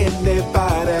prove to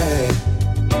anybody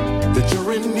that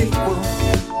you're an equal.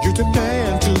 You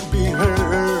demand to be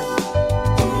heard.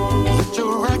 Let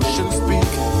your actions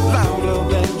speak louder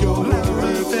than your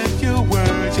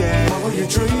words, yeah. Follow your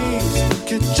dreams,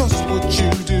 get just what you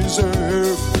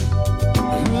deserve.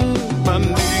 I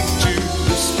need you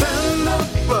to stand up.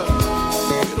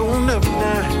 Get on up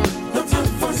now. No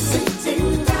time for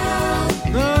sitting down.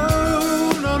 No,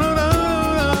 no, no, no.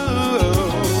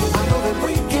 I know that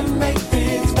we can make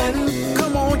things better.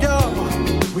 Come on, y'all.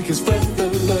 We can spread the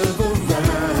love around.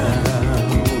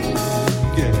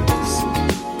 Yes.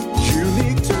 You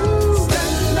need to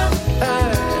stand up.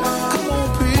 Come on,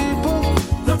 people.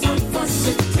 No time for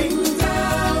sitting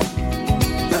down.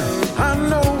 I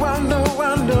know. I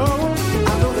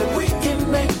know that we can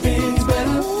make things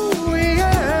better. Ooh,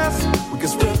 yes. We can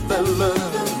spread the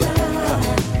love around.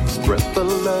 Spread the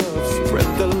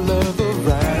love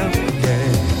around. Yeah.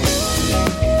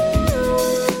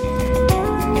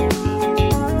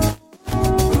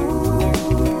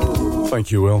 Thank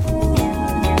you, Will.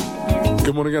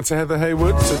 Good morning again to Heather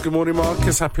Hayward. So good morning,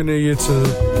 Marcus. Happy New Year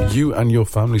to you and your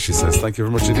family, she says. Thank you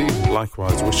very much indeed.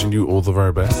 Likewise, wishing you all the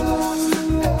very best.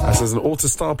 As says, all to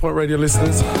Starpoint Radio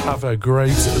listeners, have a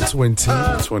great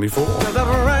 2024.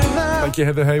 Thank you,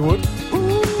 Heather Hayward.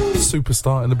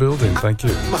 Superstar in the building. Thank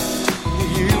you.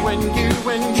 You and you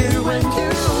and you and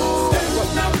you.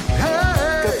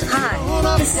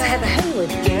 Hi, this is Heather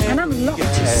Hayward, and I'm locked to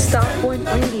Starpoint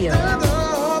Radio.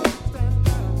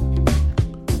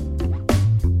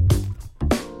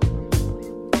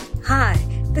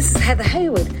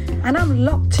 and I'm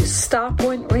locked to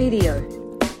Starpoint Radio.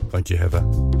 Thank you, Heather.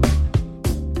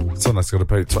 So nice, got to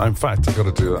pay. In fact, I've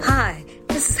got to do that. Hi,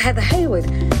 this is Heather Hayward,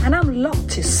 and I'm locked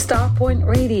to Starpoint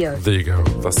Radio. There you go.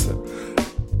 That's it.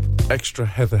 Extra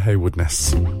Heather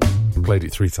Haywardness. Played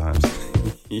it 3 times.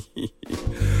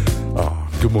 Oh,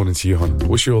 good morning to you, hon.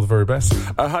 Wish you all the very best.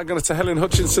 Hi, going to Helen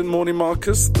Hutchinson. Morning,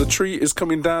 Marcus. The tree is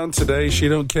coming down today. She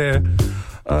don't care.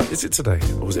 Is it today?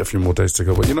 Or was it a few more days to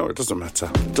go? But you know, it doesn't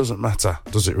matter. It doesn't matter,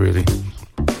 does it really?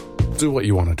 Do what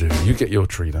you want to do. You get your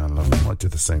tree down, love. I do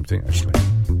the same thing, actually.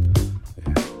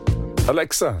 Yeah.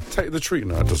 Alexa, take the tree.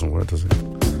 No, it doesn't work, does it?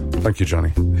 Thank you,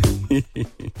 Johnny.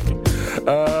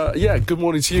 Yeah, good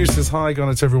morning to you. Says hi,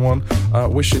 going to everyone.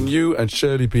 Wishing you and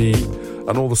Shirley B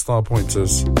and all the Star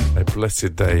Pointers a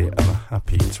blessed day and a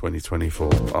happy 2024.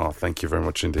 Oh, thank you very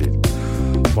much indeed.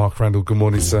 Mark Randall, good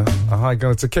morning, sir. Hi,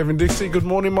 going to Kevin Dixie. Good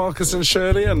morning, Marcus and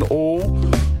Shirley, and all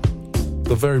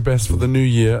the very best for the new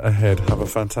year ahead. Have a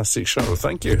fantastic show.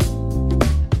 Thank you.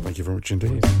 Thank you very much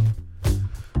indeed.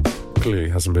 Clearly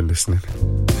hasn't been listening.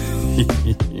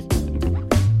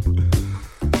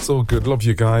 It's all good. Love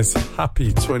you guys.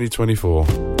 Happy 2024.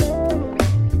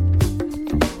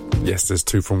 Yes, there's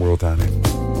 2 from Will down here.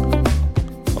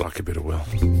 I like a bit of Will.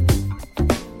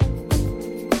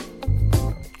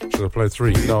 Should I play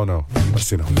 3? No.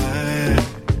 That's enough.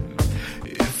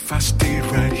 If I stayed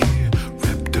right here,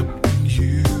 wrapped up in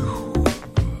you,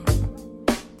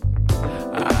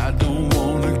 I don't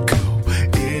wanna go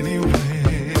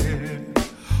anywhere.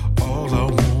 All I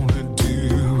wanna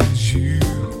do is you.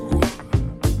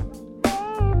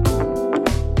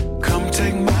 Come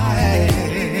take my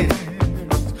hand,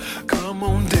 come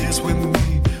on dance with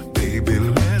me, baby,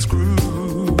 let's groove.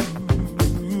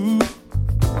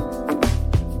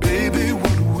 Baby,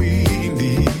 what we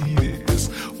need is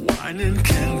wine and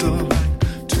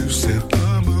candlelight to set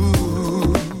the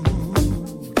mood.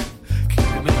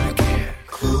 Can I get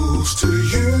close to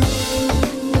you?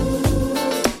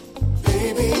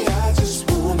 Baby, I just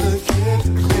wanna get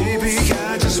close. Baby,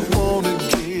 I just wanna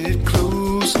get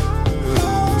closer.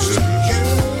 Close to you.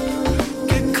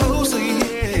 Get closer,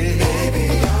 yeah. Baby,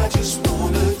 I just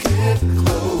wanna get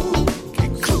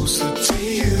closer to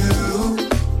you.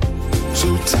 So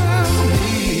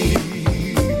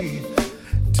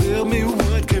tell me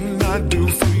what can I do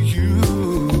for you?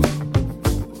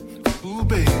 Ooh,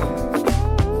 babe.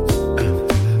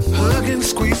 Hug and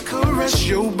squeeze, caress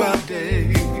your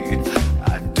body.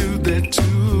 I do that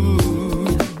too.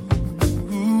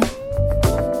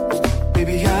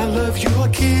 Baby, I love your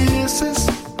kisses.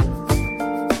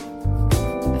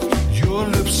 Your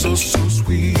lips are so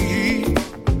sweet.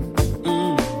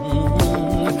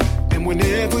 And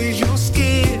whenever your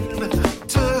skin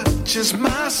touches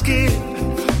my skin,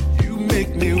 you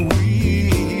make me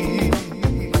weak.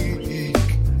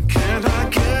 Can I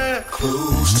get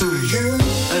close to you?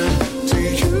 To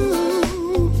you,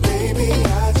 baby,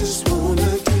 I just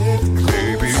wanna get close.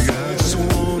 Baby, I just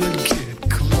wanna get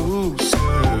closer.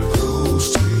 Close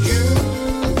to you,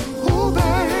 oh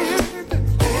baby.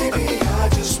 Baby, I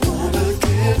just wanna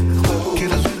get close.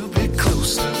 Get a little bit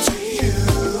closer to you.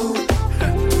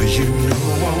 You know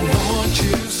I want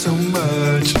you so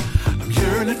much. I'm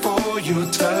yearning for you.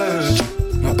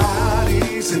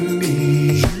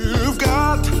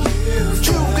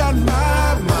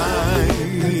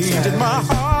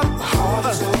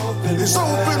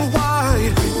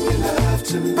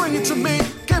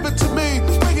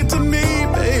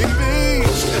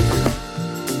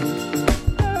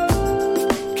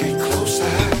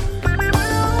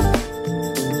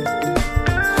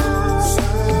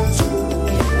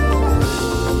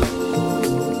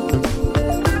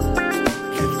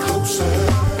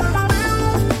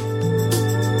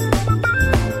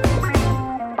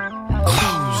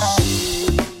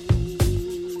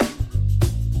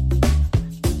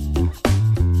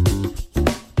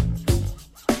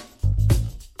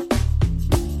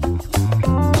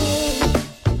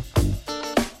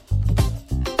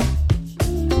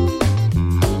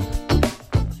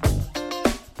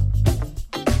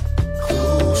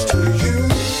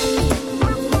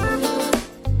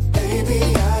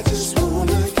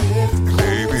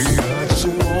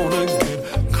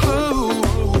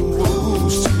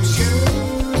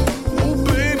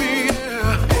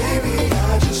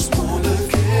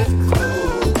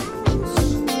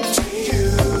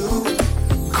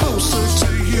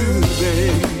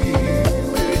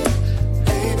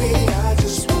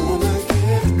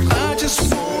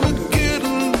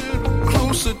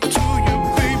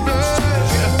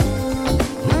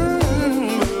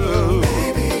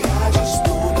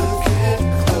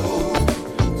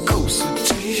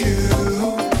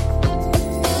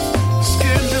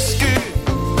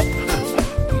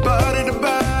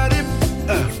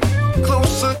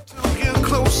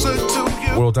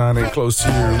 World Downing close to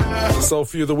you. Soul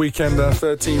for you the weekend,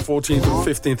 13th, 14th and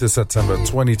 15th of September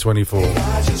 2024.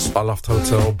 Aloft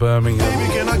Hotel,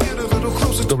 Birmingham.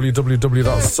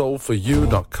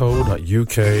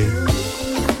 www.soulforyou.co.uk.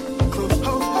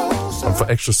 And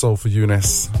for extra Soul for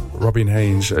You-ness, Robin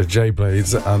Hange, Jay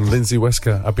Blades and Lindsay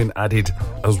Wesker have been added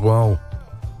as well.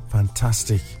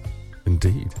 Fantastic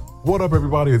indeed. What up,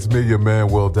 everybody? It's me, your man,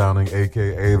 Will Downing,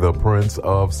 a.k.a. the Prince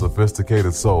of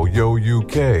Sophisticated Soul. Yo,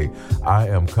 UK, I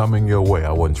am coming your way.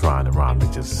 I wasn't trying to rhyme.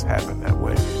 It just happened that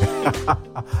way.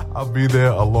 I'll be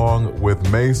there along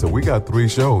with Mesa. We got 3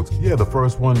 shows. Yeah, the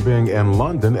first one being in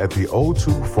London at the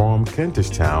O2 Forum,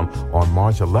 Kentish Town on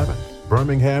March 11th.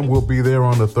 Birmingham will be there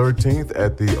on the 13th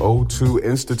at the O2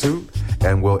 Institute,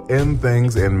 and we'll end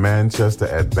things in Manchester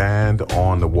at Band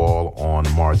on the Wall on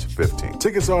March 15th.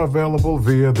 Tickets are available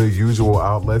via the usual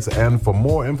outlets, and for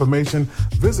more information,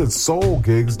 visit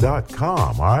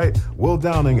soulgigs.com. All right? Will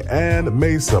Downing and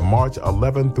Mesa, March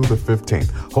 11th through the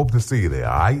 15th. Hope to see you there,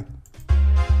 all right?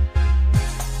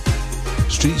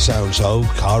 Street Sounds Home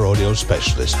car audio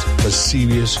specialist for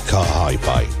serious car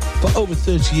hi-fi. For over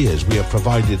 30 years, we have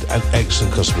provided an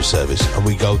excellent customer service, and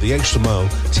we go the extra mile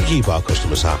to keep our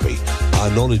customers happy. Our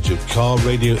knowledge of car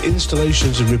radio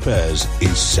installations and repairs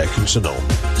is second to none.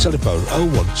 Telephone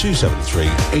 01273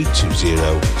 820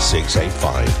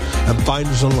 685 and find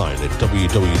us online at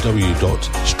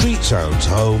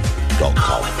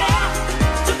www.streetsoundshome.com.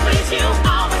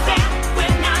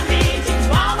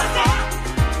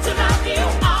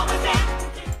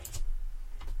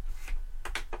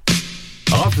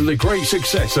 After the great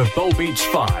success of Bowl Beach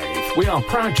 5, we are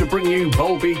proud to bring you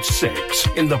Bowl Beach 6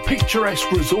 in the picturesque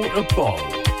resort of Bowl.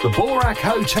 The Borak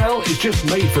Hotel is just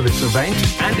made for this event,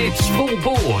 and it's full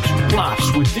board.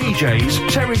 Plus, with DJs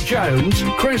Terry Jones,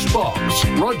 Chris Box,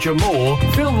 Roger Moore,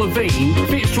 Phil Levine,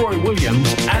 Fitzroy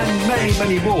Williams, and many,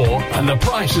 many more. And the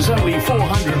price is only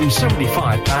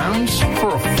 £475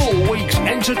 for a full week's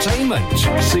entertainment.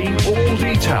 See all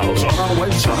details on our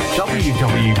website,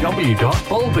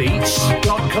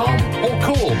 www.bowlbeats.com, or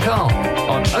call Carl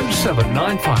on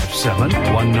 07957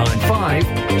 195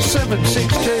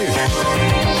 762.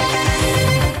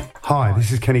 Hi,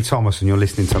 this is Kenny Thomas, and you're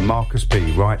listening to Marcus B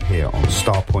right here on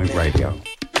Starpoint Radio.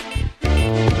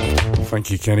 Thank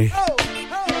you, Kenny.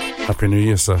 Happy New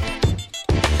Year, sir.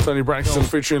 Tony Braxton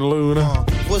featuring Luna.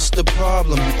 What's the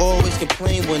problem? Always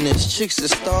complain when there's chicks are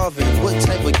starving. What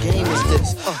type of game is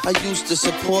this? I used to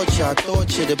support you. I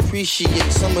thought you'd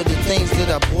appreciate some of the things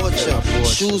that I bought you.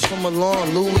 Shoes from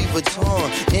Milan, Louis Vuitton,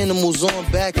 animals on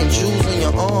back and jewels in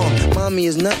your arm. Mommy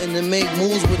is nothing to make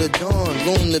moves with a dawn.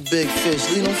 Loom the big fish,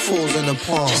 leave them fools in the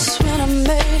pond. Just when I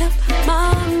made up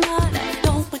my mind, I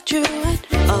don't want you at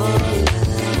all.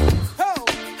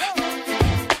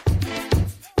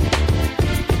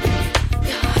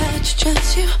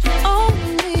 Chance you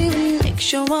only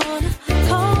makes you wanna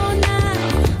call now.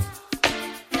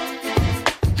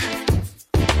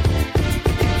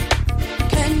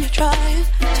 Can you try and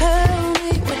tell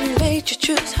me what made you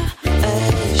choose her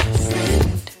as your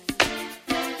friend?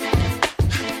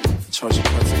 Choice a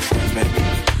perfect friend, baby.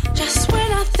 Just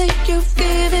when I think you've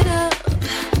given up,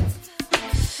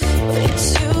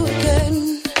 it's you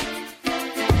again.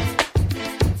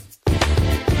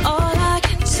 All I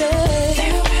can say.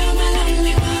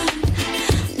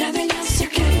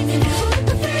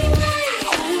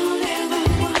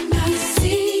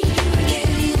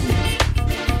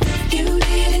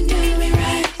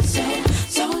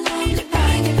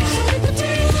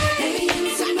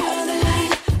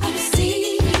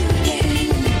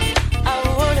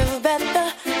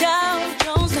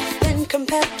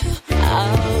 Compared to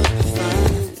our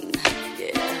fun.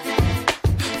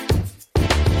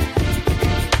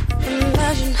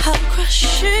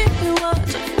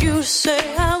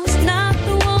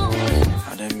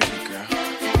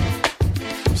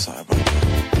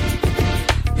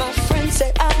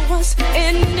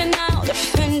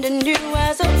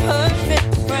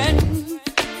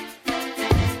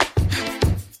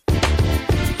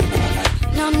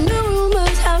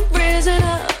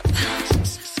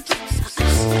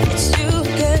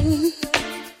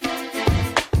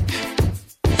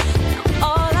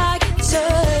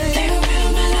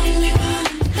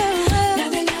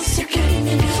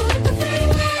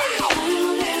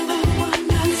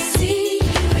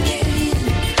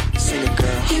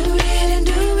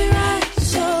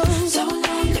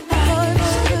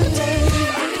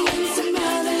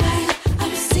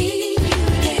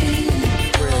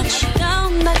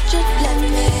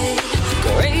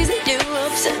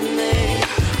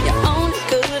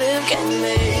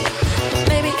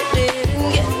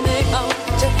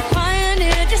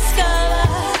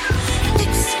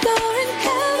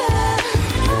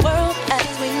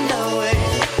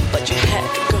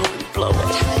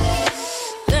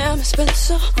 been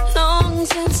so long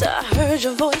since I heard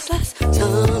your voice last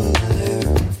time.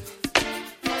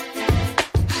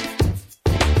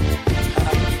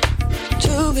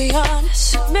 To be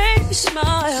honest, it made me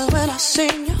smile when I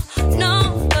seen your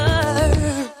number.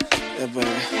 Yeah, baby,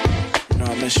 you know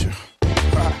I miss you.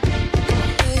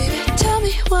 Baby, tell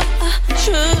me what I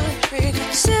should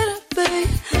reconsider being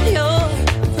your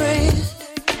friend.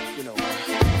 You know what?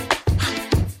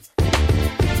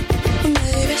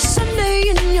 Maybe someday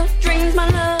in your dreams, my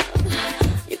love,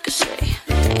 you could say,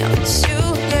 damn, it's you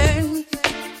again.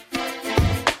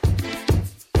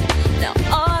 Now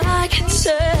all I can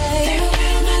say,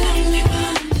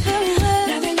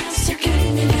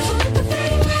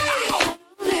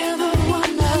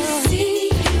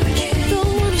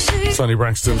 Sonny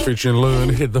Braxton featuring Learn,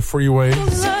 Hit the Freeway.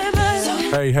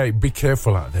 Hey, hey, be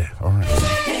careful out there, alright?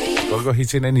 Don't go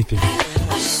hitting anything.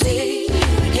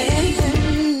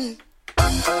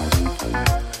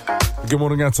 Good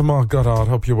morning out to Mark Goddard,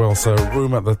 hope you're well, sir.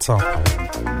 Room at the top.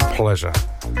 Pleasure.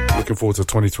 Looking forward to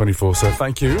 2024, so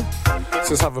thank you.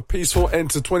 Says have a peaceful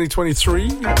end to 2023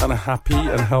 and a happy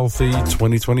and healthy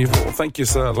 2024. Thank you,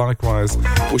 sir. Likewise,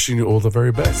 wishing you all the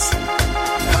very best.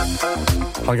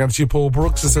 Hi, again to you, Paul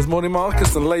Brooks. It says, morning,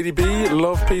 Marcus and Lady B.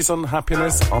 Love, peace and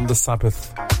happiness on the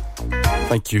Sabbath.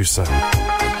 Thank you, sir.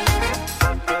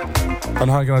 And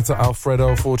hi, again to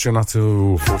Alfredo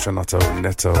Fortunato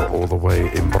Neto, all the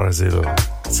way in Brazil.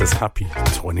 It says, happy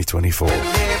 2024.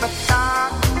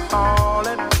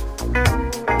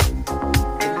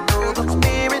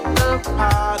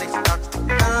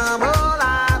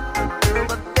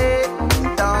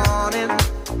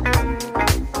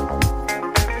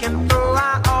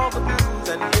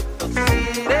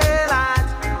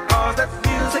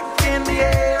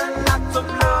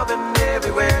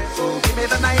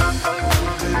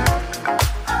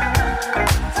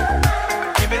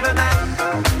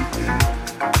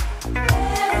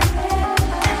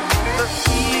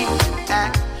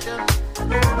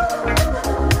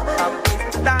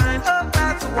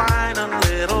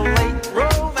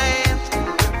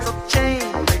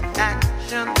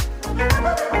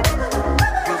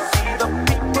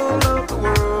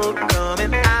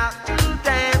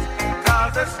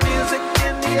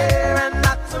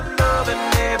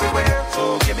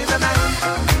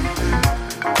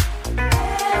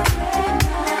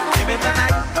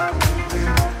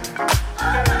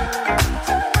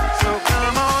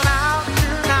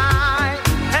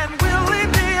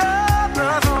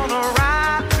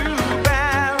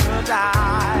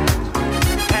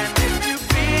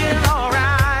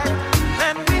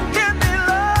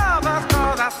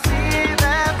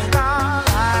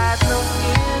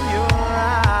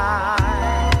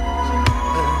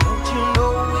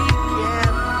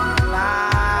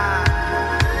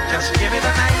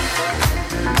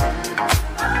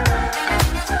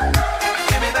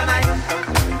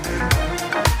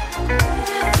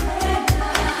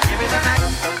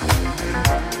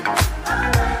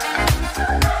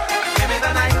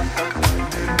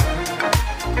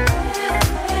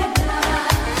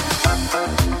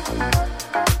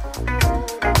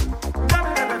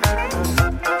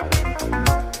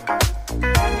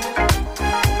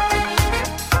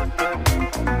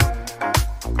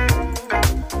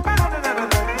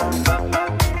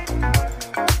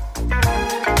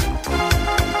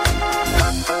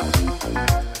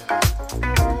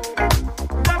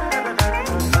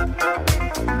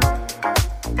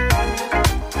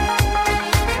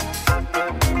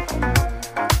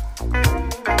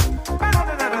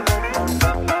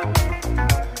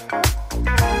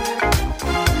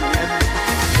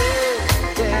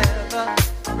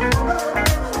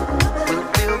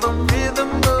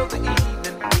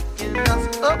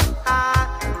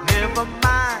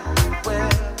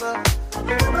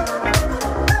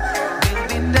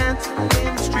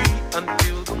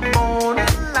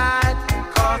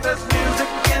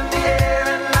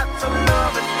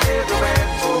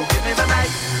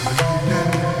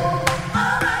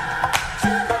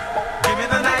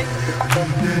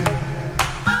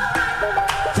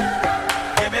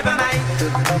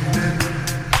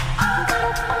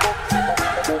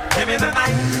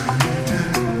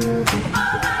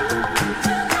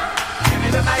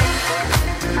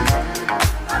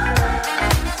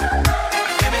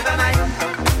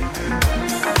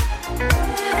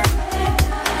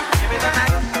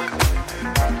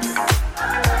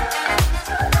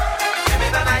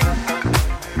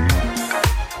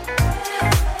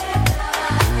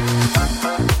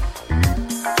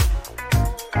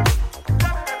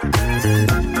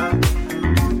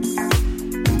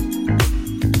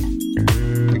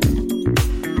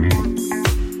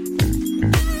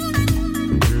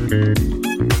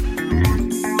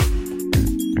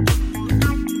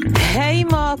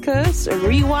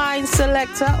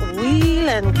 selector, wheel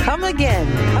and come again,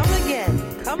 come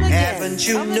again, come again. Haven't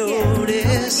you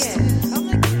noticed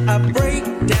a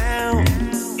breakdown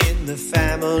in the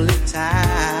family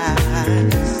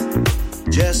ties?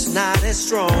 Just not as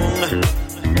strong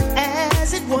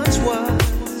as it once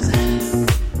was.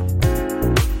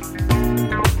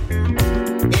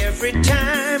 Every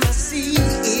time I see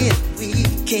it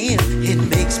weekend, it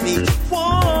makes me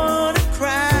wanna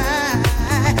cry.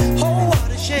 Oh,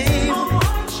 what a shame.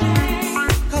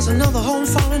 Cause another home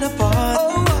falling apart.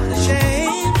 Oh, what a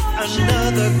shame.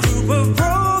 Another group of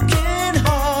broken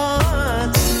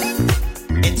hearts.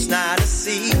 It's not a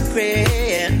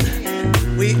secret.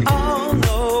 We all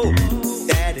know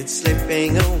that it's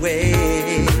slipping away.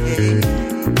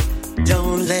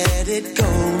 Don't let it go,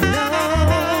 no.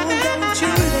 Don't you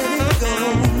let it go.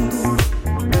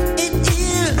 It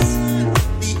is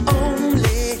the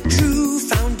only true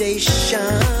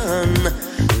foundation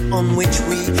on which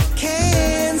we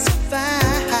can survive.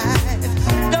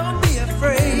 Don't be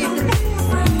afraid,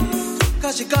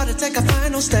 cause you gotta take a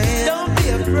final stand. Don't be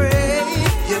afraid,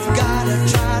 you've gotta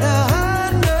try to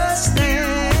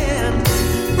understand.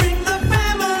 Bring the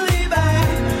family back,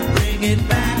 bring it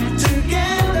back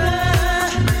together.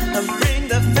 Bring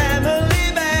the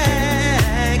family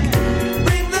back,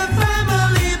 bring the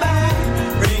family back,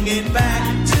 bring it back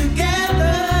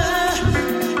together,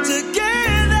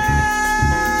 together.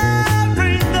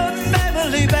 Bring the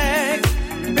family back,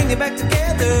 bring it back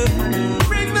together,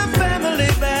 bring the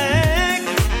family back.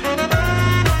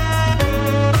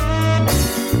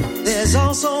 There's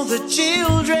also the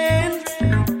children,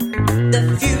 the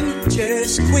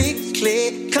future's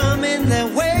quickly coming their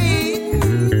way.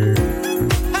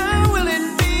 How will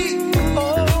it be?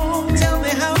 Oh, tell me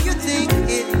how you think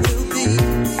it will be.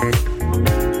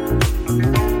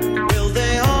 Will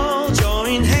they all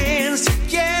join hands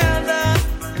together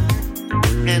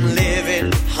and live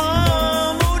in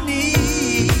harmony?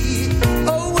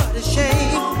 Oh, what a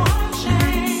shame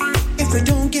if we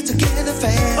don't get together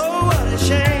fast. Oh, what a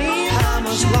shame. How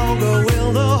much longer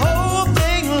will the whole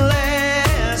thing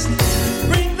last?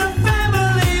 Bring the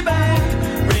family back,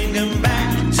 bring them back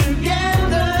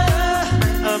together.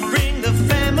 Bring the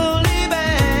family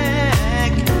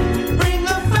back, bring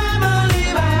the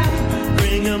family back,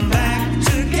 bring them back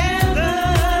together,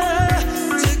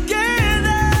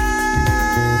 together.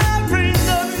 Bring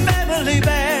the family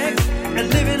back and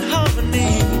live in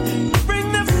harmony. Bring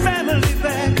the family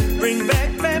back, bring back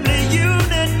family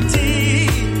unity.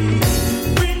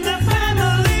 Bring the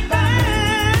family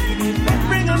back,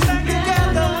 bring them back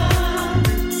together.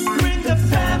 Bring the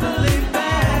family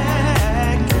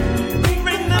back, bring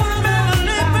the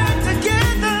family back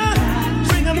together.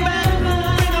 Bring them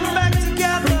back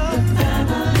together.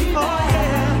 Oh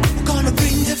yeah, we're gonna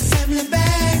bring the family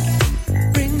back,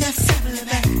 bring the family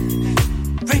back,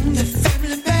 bring the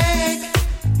family back,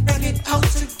 bring it all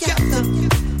together.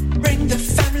 Bring the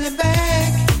family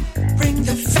back, bring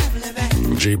the family back.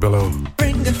 G Below.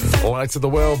 Bring the Light of the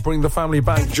World, Bring the Family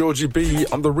Back, Georgie B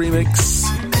on the remix.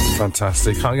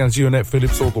 Fantastic. Hi again to Annette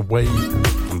Phillips all the way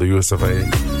from the US of A.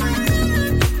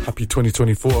 Happy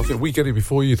 2024. I think we get it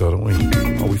before you though, don't we?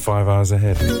 Are we 5 hours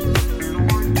ahead?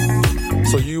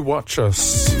 So you watch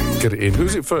us get it in.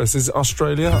 Who's it first? Is it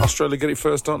Australia? Australia get it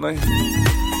first, don't they?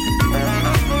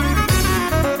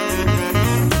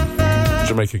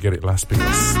 Jamaica get it last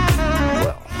because,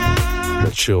 well,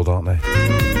 they're chilled, aren't they?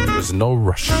 There's no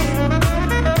rush.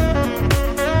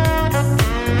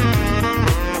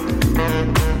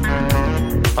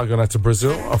 I go out to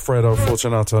Brazil. Alfredo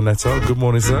Fortunato Neto. Good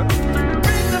morning, sir.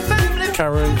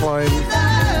 Karen Klein.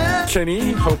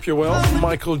 Kenny, hope you're well.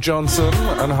 Michael Johnson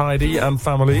and Heidi and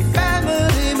family.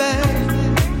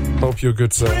 Hope you're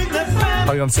good, sir.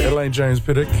 Hang on to Elaine James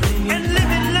Piddock.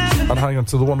 And hang on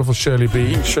to the wonderful Shirley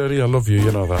B. Shirley, I love you,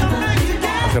 you know that.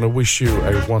 I'm going to wish you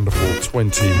a wonderful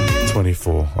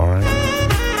 2024, all right?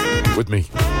 With me.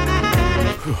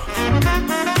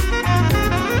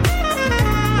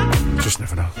 Just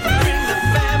never know.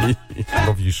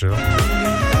 Love you, Shirley.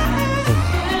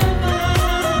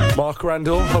 Mark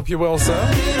Randall, hope you're well, sir.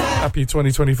 Happy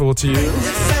 2024 to you.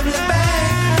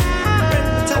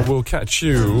 I will catch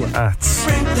you at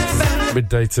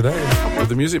midday today with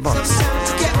the Music Box.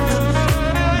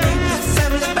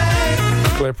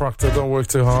 Claire Proctor, don't work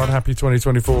too hard. Happy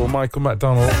 2024. Michael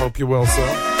McDonald, hope you're well, sir.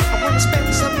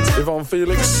 Yvonne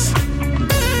Felix,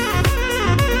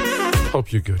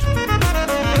 hope you're good.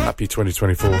 Happy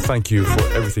 2024. Thank you for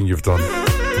everything you've done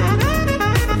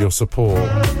and your support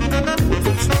with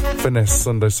the Finesse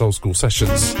Sunday Soul School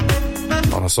sessions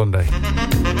on a Sunday.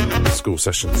 School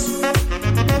sessions.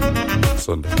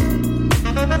 Sunday.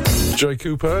 Joy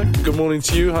Cooper, good morning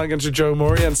to you. Hi again to Joe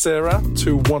Murray and Sarah,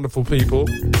 two wonderful people.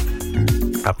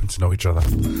 Happen to know each other.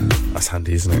 That's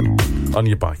handy, isn't it? On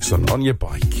your bike, son, on your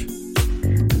bike.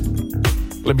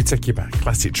 Let me take you back.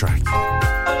 Classic track.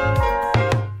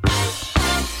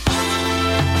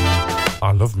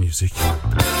 I love music.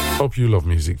 Hope you love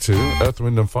music too. Earth,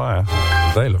 Wind and Fire,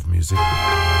 they love music.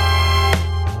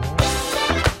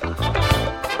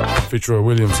 Fitzroy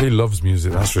Williams, he loves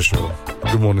music, that's for sure.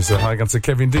 Good morning, sir. Hi again to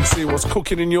Kevin Dixie. What's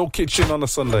cooking in your kitchen on a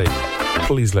Sunday?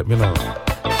 Please let me know.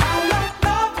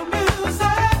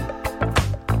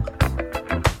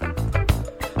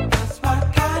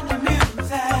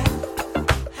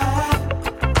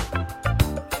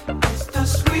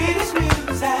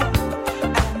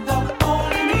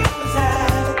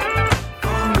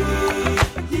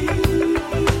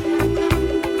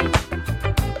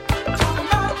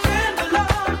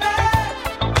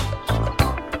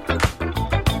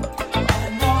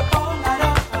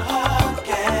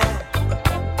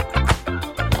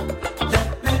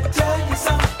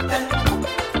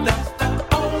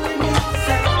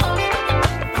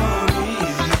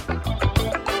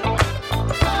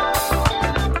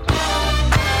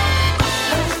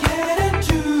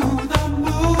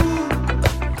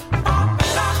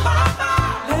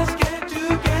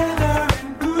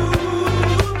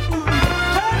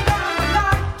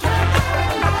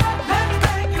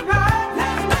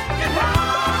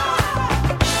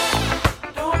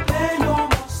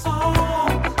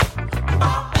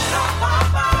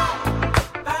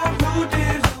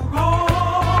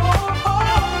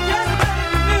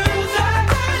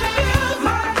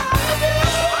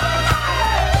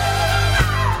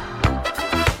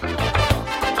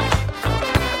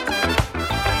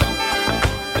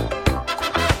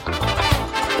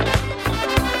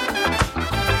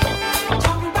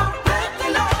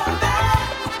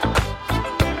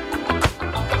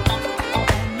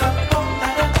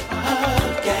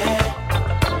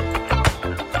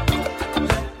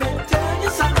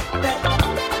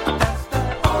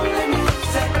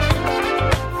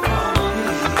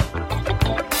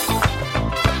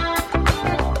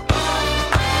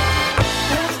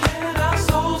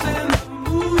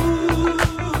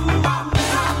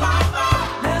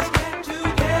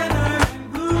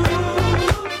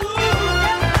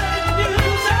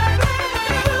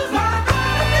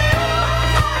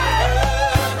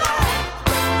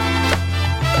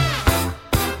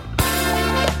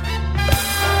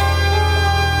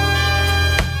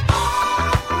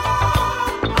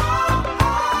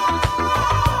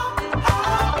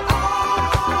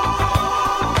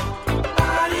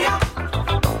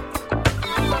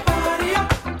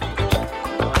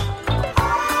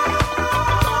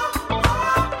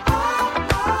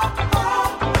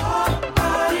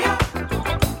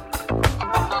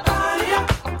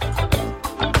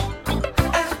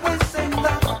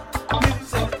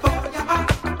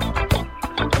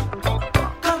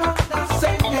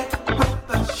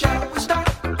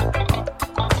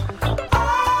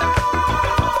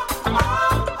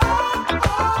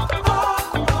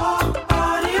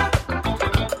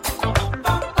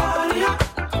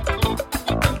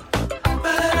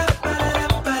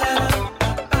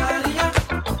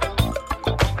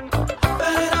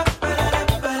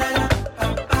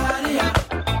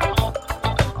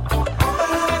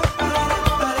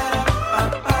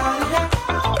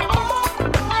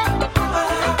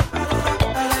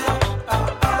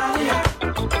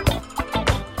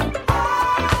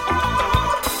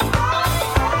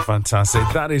 Fantastic.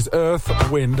 That is Earth,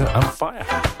 Wind and Fire.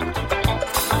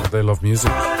 They love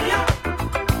music.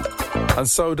 And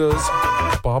so does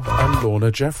Bob and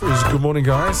Lorna Jeffries. Good morning,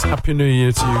 guys. Happy New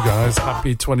Year to you guys.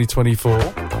 Happy 2024.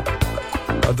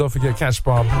 And don't forget, catch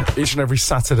Bob each and every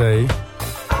Saturday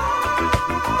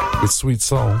with Sweet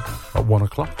Soul at 1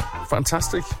 o'clock.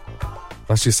 Fantastic.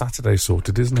 That's your Saturday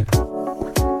sorted, isn't it?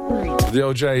 The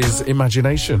OJ's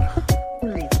Imagination.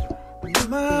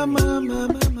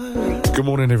 Good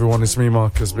morning, everyone. It's me,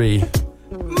 Marcus B.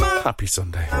 Happy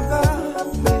Sunday. My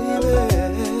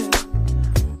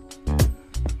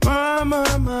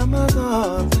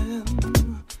darling,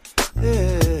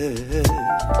 yeah.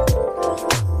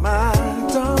 My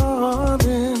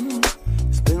darling,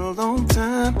 it's been a long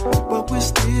time, but we're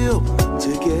still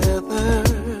together.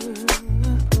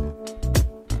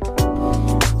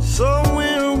 So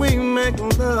when we make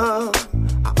love,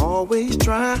 I always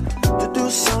try to do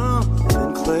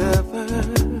something clever.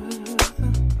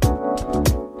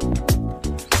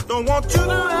 Don't want you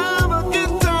to ever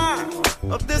get tired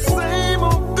of this same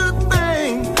old good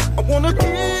thing. I wanna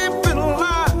keep it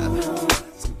alive,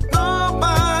 so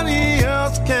nobody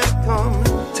else can come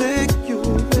take you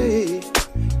away.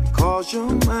 ease your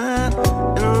mind,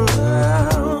 and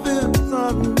love is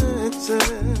our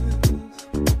mixes.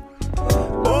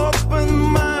 Open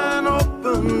mind,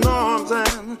 open arms,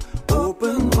 and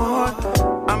open heart.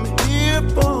 I'm here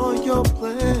for your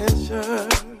pleasure.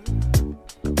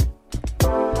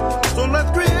 So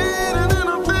let's create an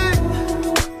innovate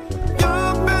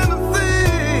your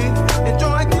benefit.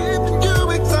 Enjoy keeping you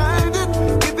excited,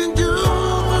 giving you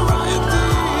variety.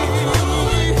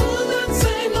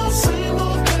 Same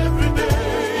old every day.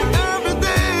 Every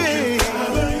day. You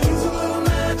gotta use a little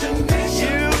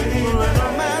imagination. Use a little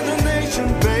imagination,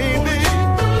 baby.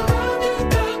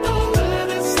 Don't let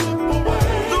it slip away.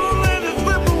 Don't let it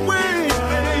slip away,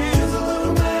 baby. Use a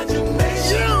little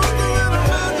imagination. Use a little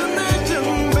imagination,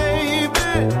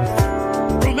 baby.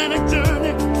 Romantic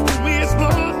journey, we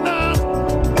explore love.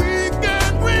 We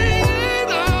can create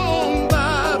our own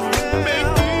life,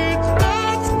 make each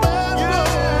night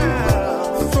special.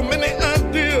 So many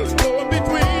ideas going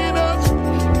between us,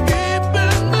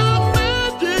 keeping the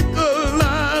magic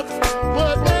alive.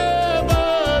 Whatever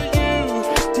you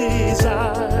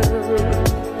desire,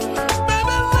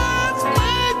 baby, let's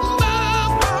make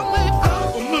love.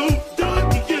 I'll move good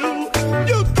to you,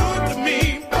 you're good to me,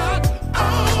 but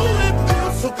oh, it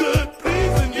feels so good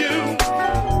pleasing you.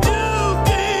 You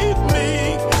keep me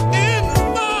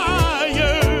inspired.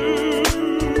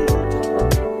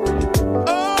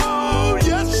 Oh,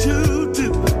 yes you do.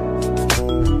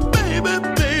 Baby,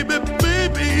 baby,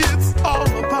 baby, it's all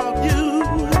about you.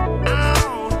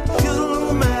 Use a little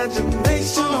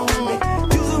imagination on me.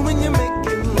 Use it when you're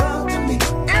making love to me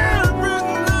every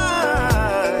night.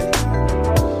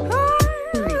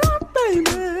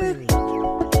 Baby.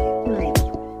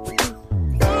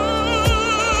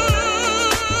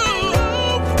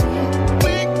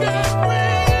 We can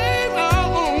create our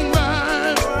own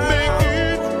life, make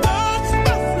it not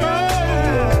special.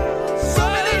 So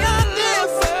many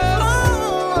ideas,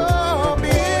 oh,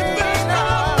 keeping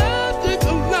our magic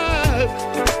alive.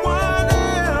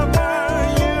 Whatever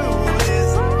you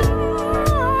desire,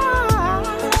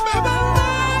 baby,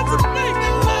 let's make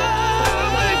it love.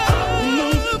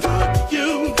 Move good to you,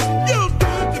 you're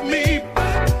good to me,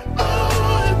 but oh,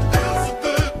 it feels so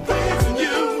good pleasing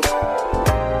you.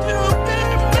 You give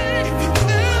me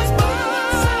inspiration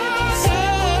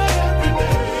every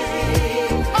day.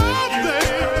 Oh,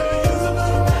 baby, use a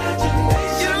little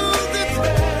imagination.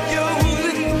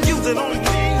 Use it on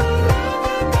me.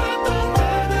 Don't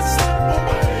let it slip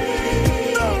away.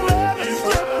 Don't let it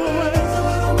slip away. Use a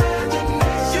little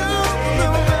imagination. Use a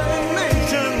little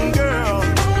imagination, girl.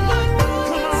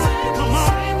 Come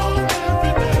on,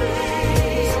 every day.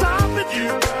 Stop it, you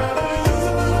gotta use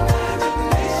a little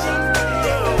imagination.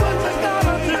 Do what you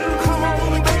gotta do. Come on,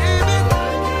 baby.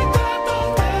 Don't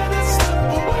let it slip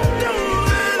away. Don't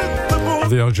let it slip away.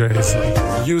 The OJs.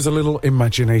 Use a little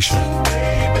imagination.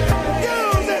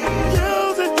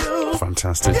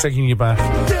 Fantastic. Taking you back.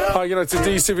 Hi, to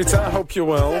D. Civita. Hope you're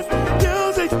well.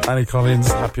 Annie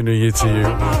Collins. Happy New Year to you.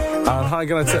 And hi,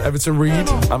 to Everton Reed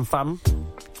and fam.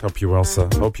 Hope you're well, sir.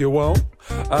 Hope you're well.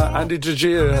 Andy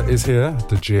DeGea is here.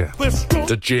 DeGea.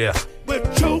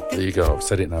 There you go. I've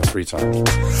said it now 3 times.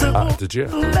 DeGea.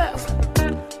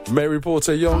 Mary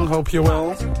Porter Young. Hope you're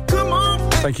well.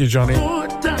 Thank you, Johnny.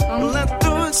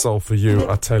 Soul for you.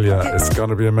 I tell you, it's going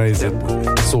to be amazing.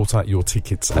 Sort out your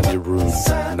tickets and your room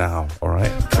now, all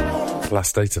right?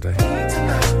 Last day today.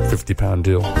 £50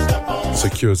 deal.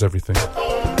 Secures everything.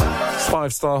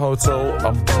 5-star hotel.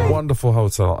 A wonderful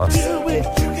hotel.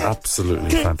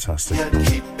 Absolutely fantastic.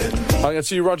 Hi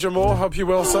to you, Roger Moore. Hope you're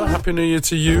well, sir. Happy New Year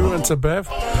to you and to Bev.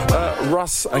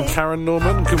 Russ and Karen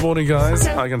Norman. Good morning, guys.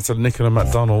 Hi to Nicola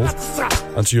MacDonald.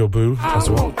 And to your boo as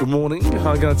well. Good morning.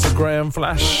 Hi to Graham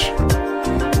Flash.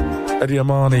 Eddie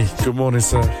Amani. Good morning,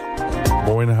 sir.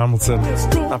 Maureen Hamilton.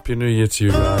 Happy New Year to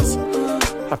you guys.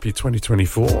 Happy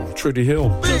 2024. Trudy Hill.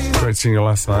 Great seeing you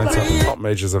last night at the Pop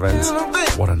Majors event.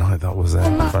 What a night that was there.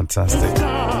 Fantastic.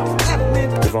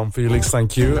 Yvonne Felix,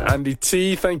 thank you. Andy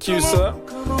T, thank you, sir.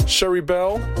 Sherry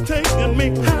Bell.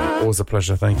 Always a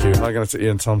pleasure, thank you. Hi, to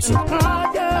Ian Thompson.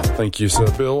 Thank you, sir.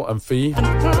 Bill and Fee.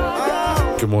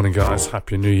 Good morning, guys.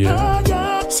 Happy New Year.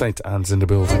 St. Anne's in the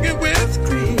building.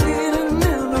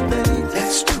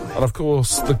 And of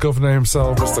course, the governor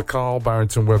himself, Mr. Carl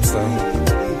Barrington Webster.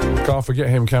 Can't forget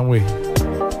him, can we?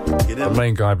 The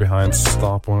main guy behind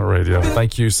Starpoint Radio.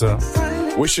 Thank you, sir.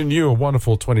 Wishing you a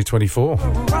wonderful 2024.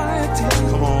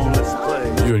 Come on, let's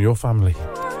play. You and your family.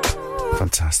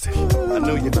 Fantastic. I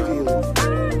know you feel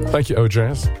it. Thank you,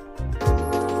 OJS.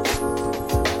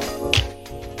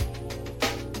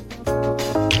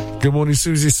 Good morning,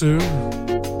 Susie Sue.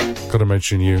 Gotta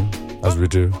mention you, as we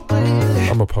do.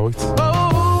 I'm a poet.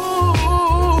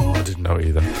 know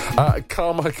either.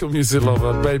 Carmichael Music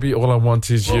Lover, Baby All I Want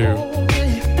Is You.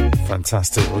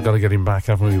 Fantastic. We've got to get him back,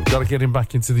 haven't we? We've got to get him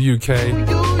back into the UK.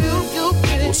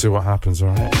 We'll see what happens, all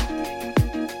right?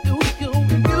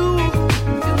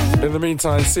 In the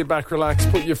meantime, sit back, relax,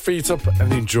 put your feet up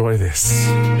and enjoy this.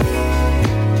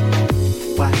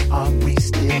 Why are we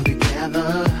still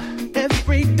together?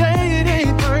 Every day it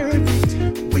ain't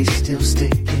perfect. We still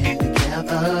sticking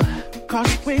together.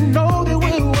 Cause we know that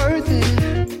we're worth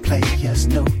it. Players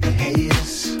know the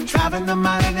haters. Driving them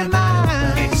out of their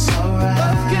mind. But it's alright.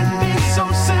 Love can be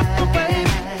so simple, baby.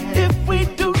 If we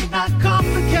do not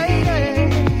complicate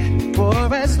it. For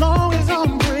as long as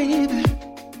I'm breathing,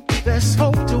 there's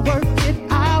hope to work it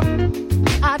out.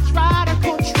 I try to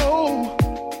control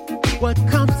what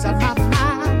comes out my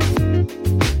mind.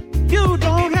 You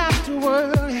don't have to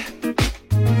worry,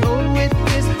 though it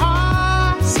is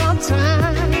hard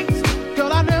sometimes.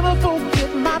 Girl, I never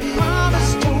forget my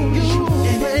promise to you.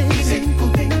 Every single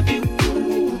thing you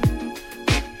do,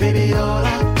 baby, all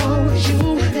I want is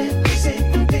you. Every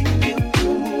single thing you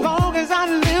do, long as I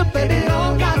live, baby,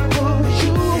 all I want is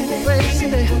you. Every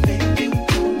single thing you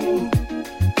do,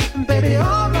 baby,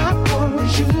 all I want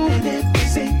is you. Every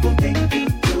single thing you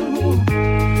do,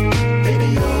 baby,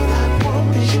 all I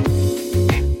want is you.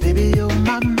 Baby, you're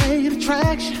my main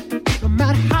attraction, no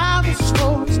matter how the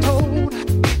story's told.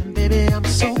 And baby, I'm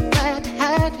so glad to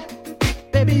have you.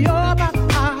 Baby, you're my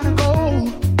heart of gold.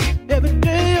 Every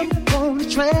day I'm gonna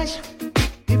treasure,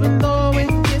 even though it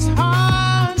gets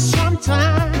hard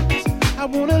sometimes. I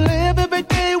wanna live every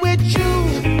day with you.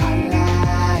 My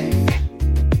life,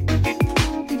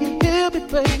 do you hear me,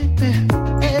 baby?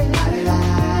 My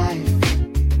life,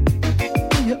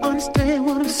 do you understand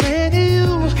what I'm saying to you?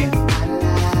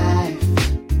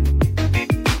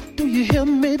 Do you hear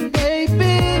me,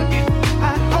 baby?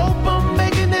 I hope I'm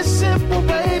making this simple,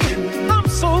 baby. I'm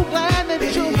so glad that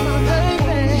you're my baby.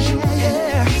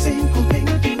 Yeah. Single thing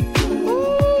you do.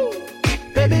 Ooh,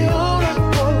 baby, all I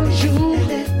want is you.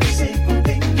 Single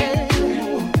thing you do.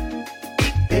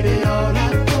 Baby, all I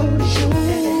want is you,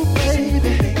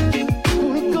 baby.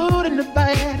 The good and the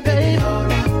bad, baby.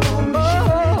 All I want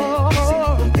is you.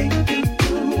 Single thing you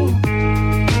do.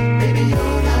 Baby,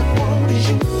 all I want is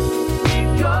you.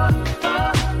 You're the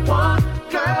one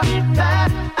girl that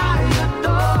I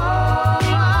adore.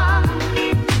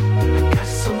 Got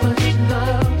so much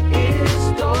love in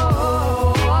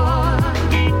store.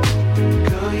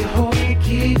 Girl, you hold the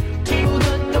key to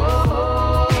the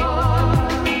door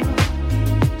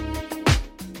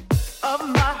of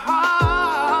my heart.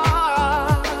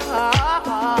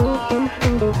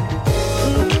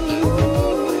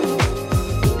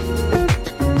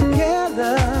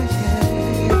 Together,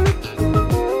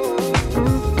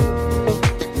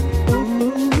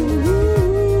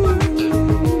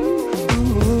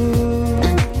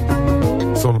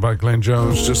 It's all about Glenn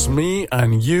Jones, just me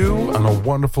and you, and a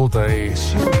wonderful day.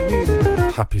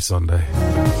 Happy Sunday.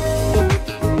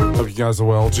 Hope you guys are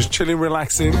well. Just chilling,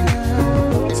 relaxing.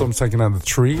 So I'm taking out the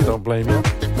tree, don't blame you.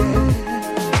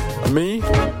 And me,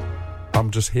 I'm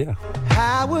just here.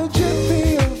 How would you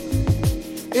feel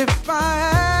if I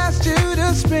asked you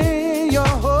to spend your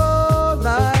whole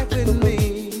life with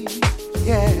me?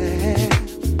 Yeah.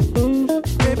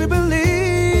 Baby,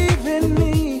 believe in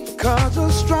me, 'cause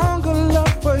a stronger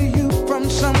love for you from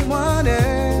someone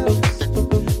else,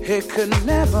 it could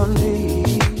never be.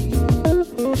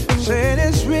 Said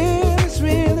it's real, it's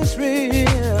real, it's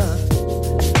real.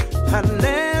 I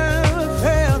never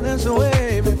felt this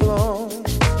way before.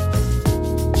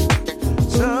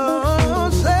 So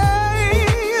say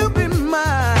you'll be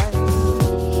mine.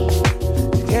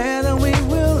 Together we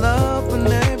will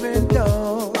open every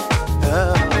door.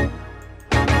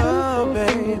 Oh,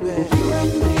 baby. You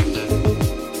and me.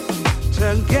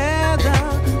 Together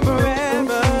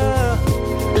forever.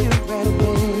 You and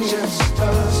me. Just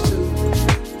us two.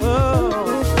 Oh.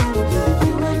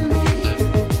 You and me.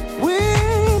 We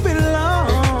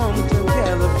belong.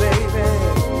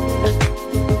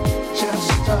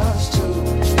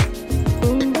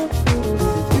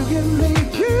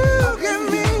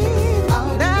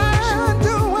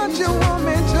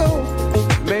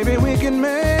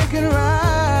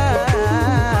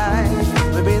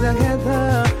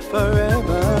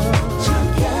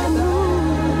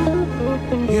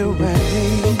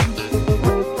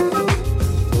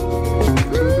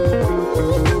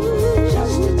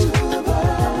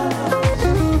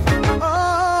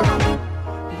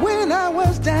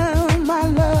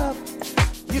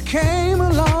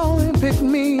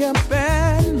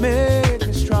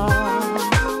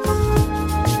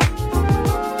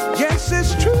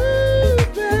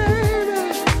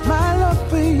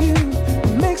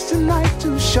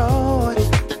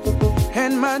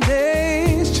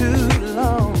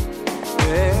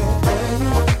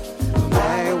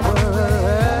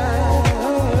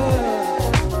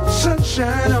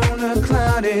 sunshine on a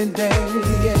cloudy day,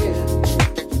 yeah.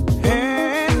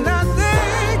 And I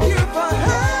thank you for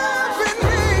having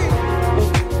me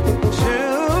to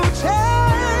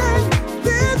take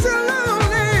this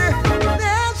lonely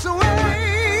dance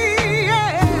away,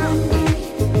 yeah.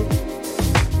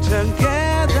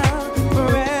 Together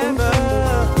forever,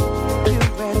 you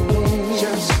and me,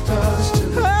 just us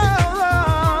two.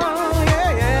 Oh,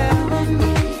 yeah, yeah.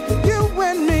 You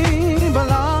and me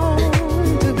belong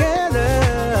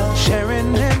together,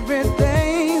 sharing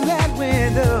everything that we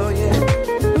do,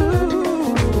 yeah.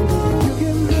 Ooh, you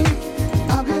give me,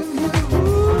 I'll give you.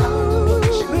 Ooh,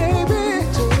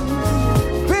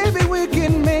 baby, we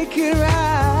can make it right.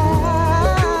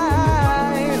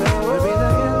 We'll be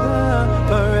together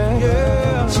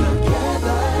forever,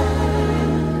 together.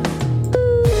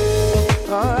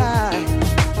 All right,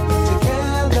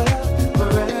 together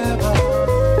forever.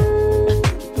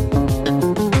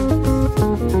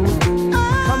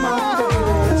 Come on,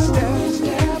 baby,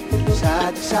 step,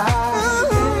 side to side.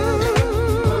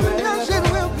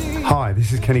 Hi,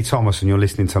 this is Kenny Thomas, and you're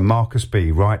listening to Marcus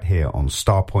B right here on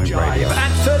Starpoint Radio.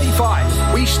 At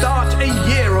 35, we start a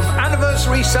year of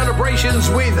anniversary celebrations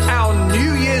with our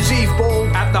New Year's Eve ball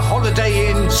at the Holiday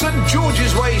Inn, St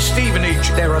George's Way, Stevenage.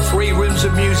 There are 3 rooms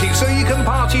of music, so you can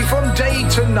party from day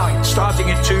to night, starting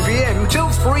at 2 p.m. till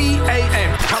 3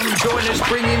 a.m. Come join us,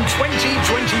 bring in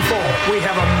 2024. We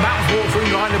have a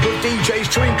mouth-watering lineup of DJs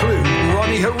to include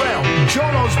Ronnie Harrell,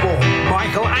 John Osborne,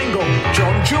 Michael Angle,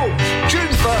 John Jules,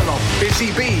 June Furlong,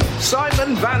 Busy Bee,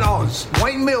 Simon Van Oz,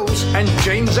 Wayne Mills, and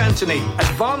James Anthony.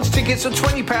 Advance tickets are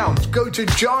 £20. Go to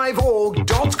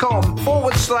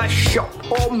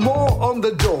jiveorg.com/shop or more on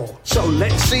the door. So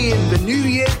let's see you in the new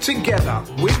year together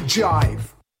with Jive.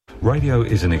 Radio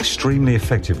is an extremely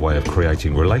effective way of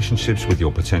creating relationships with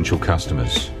your potential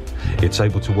customers. It's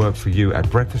able to work for you at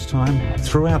breakfast time,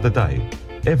 throughout the day,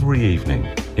 every evening,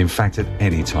 in fact at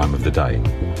any time of the day.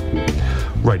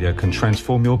 Radio can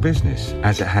transform your business,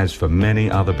 as it has for many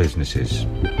other businesses.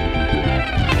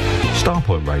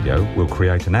 Starpoint Radio will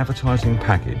create an advertising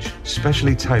package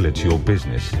specially tailored to your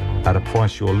business at a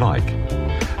price you'll like,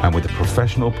 and with the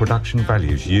professional production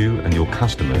values you and your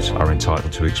customers are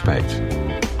entitled to expect.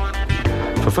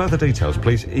 For further details,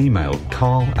 please email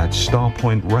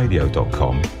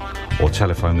carl@starpointradio.com or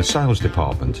telephone the sales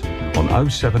department on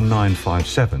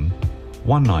 07957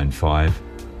 195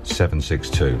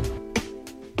 762.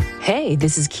 Hey,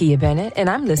 this is Kia Bennett, and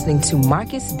I'm listening to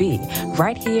Marcus B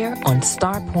right here on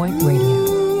Starpoint Radio.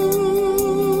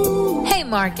 Hey,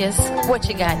 Marcus, what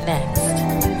you got next?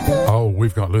 Oh,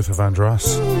 we've got Luther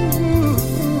Vandross.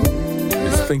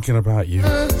 He's thinking about you.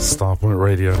 Starpoint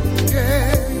Radio.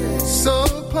 Yeah, so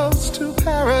close to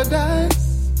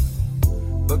paradise,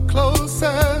 but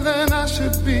closer than I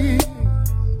should be.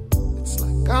 It's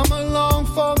like I'm along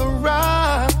for the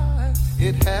ride.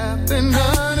 It happened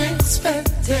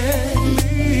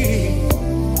unexpectedly.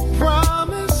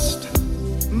 Promised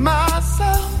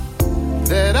myself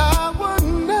that I would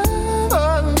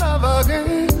never love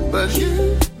again, but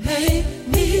you made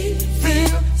me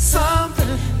feel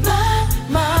something my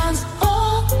mind's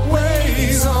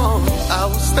always on. I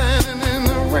was standing in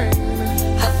the rain,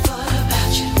 I thought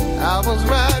about you. I was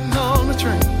riding on the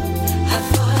train, I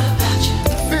thought about you.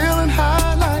 Feeling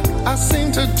high like I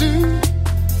seem to do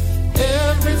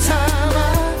every time I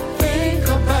think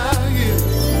about you.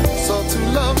 So two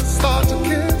lovers start to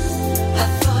kiss, I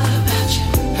thought about you.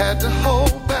 Had to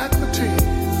hold back the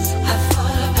tears, I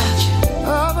thought about you.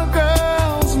 Other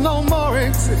girls no more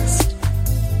exist,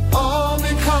 all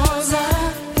because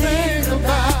I think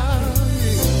about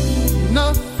you.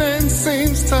 Nothing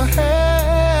seems to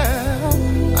help,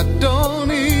 I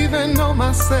don't even know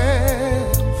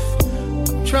myself.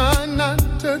 I'm trying not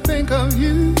to think of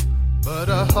you, but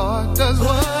a heart does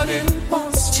what it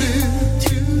wants to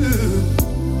do.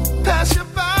 Pass you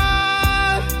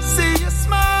by, see you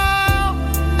smile,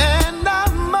 and I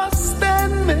must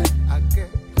admit I get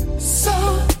so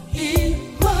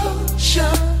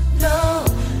emotional.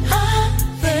 I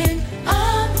think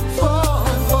I'm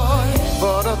falling for you.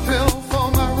 Bought a pill for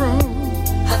my room,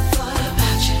 I thought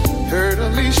about you. Heard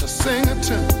Alicia sing a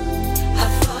tune, I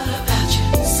thought about you.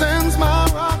 Sends my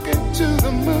rocket to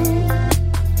the moon.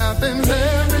 Happens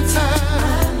every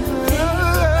time,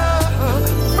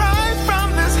 right from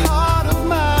this heart of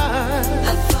mine.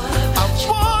 I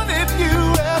wanted you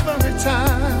every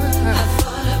time.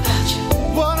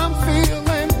 What I'm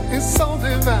feeling is so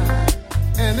divine,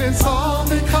 and it's all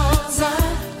because I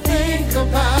think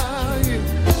about you.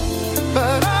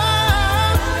 But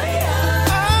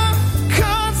I'm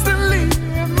constantly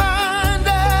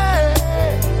reminded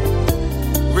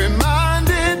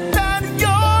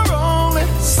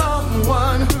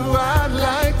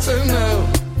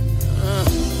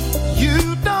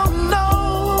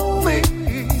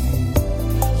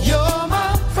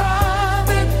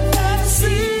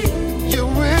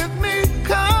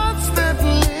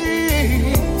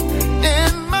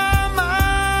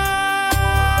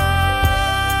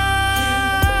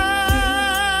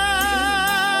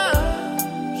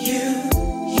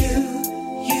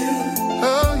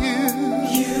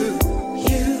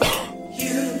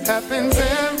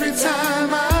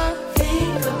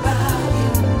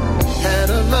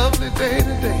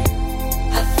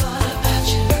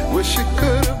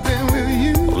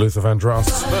Luther Vandross.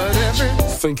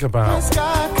 Think about.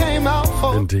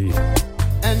 Indeed.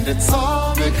 And it's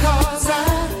all because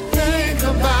I think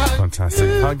about Fantastic.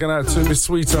 Hanging out to Miss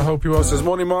Sweet. I hope you well. Says,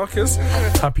 morning, Marcus.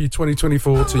 Happy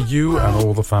 2024 to you and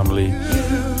all the family.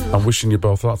 I'm wishing you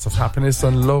both lots of happiness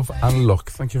and love and luck.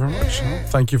 Thank you very much.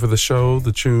 Thank you for the show,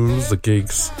 the tunes, the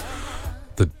gigs,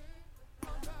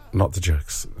 not the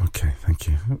jokes. Okay, thank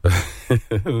you.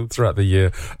 Throughout the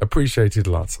year. Appreciated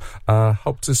lots.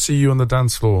 Hope to see you on the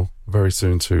dance floor very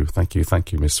soon too. Thank you,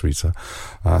 Miss Sweeter.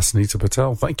 Sunita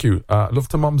Patel, thank you. Love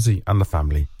to Mumsy and the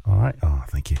family. All right. Oh,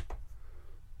 thank you.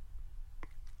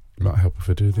 Might help if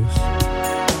I do this.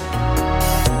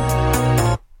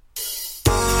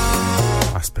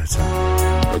 That's better.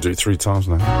 I'll do it 3 times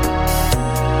now.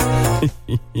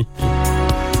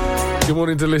 Good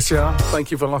morning, Delicia. Thank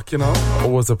you for locking up.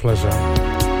 Always a pleasure.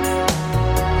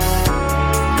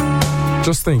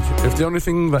 Just think, if the only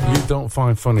thing that you don't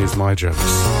find funny is my jokes,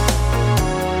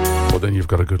 well, then you've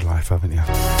got a good life, haven't you?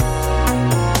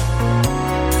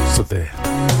 So there.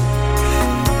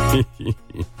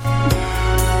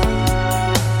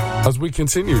 As we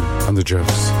continue on the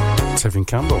jokes, Tevin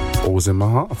Campbell, always in my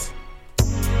heart.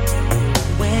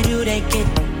 Where do they get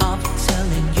off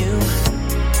telling you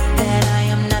that I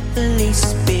am not the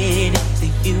least bit to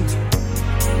you?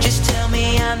 Just tell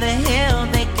me how the hell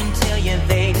they can tell you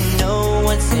they know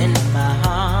what's in my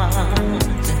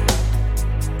heart.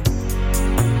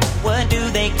 What do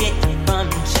they get from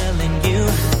telling you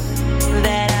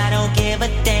that I don't give a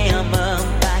damn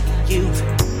about you?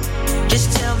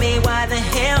 Just tell me why the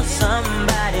hell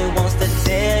somebody wants to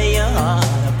tear your heart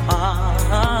apart.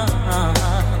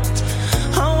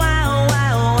 Oh, why, oh,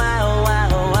 why, oh, why, oh, why,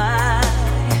 oh, why?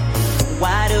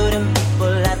 Why do them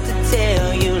people have to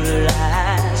tell you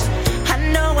lies? I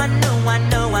know, I know, I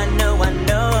know, I know, I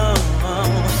know.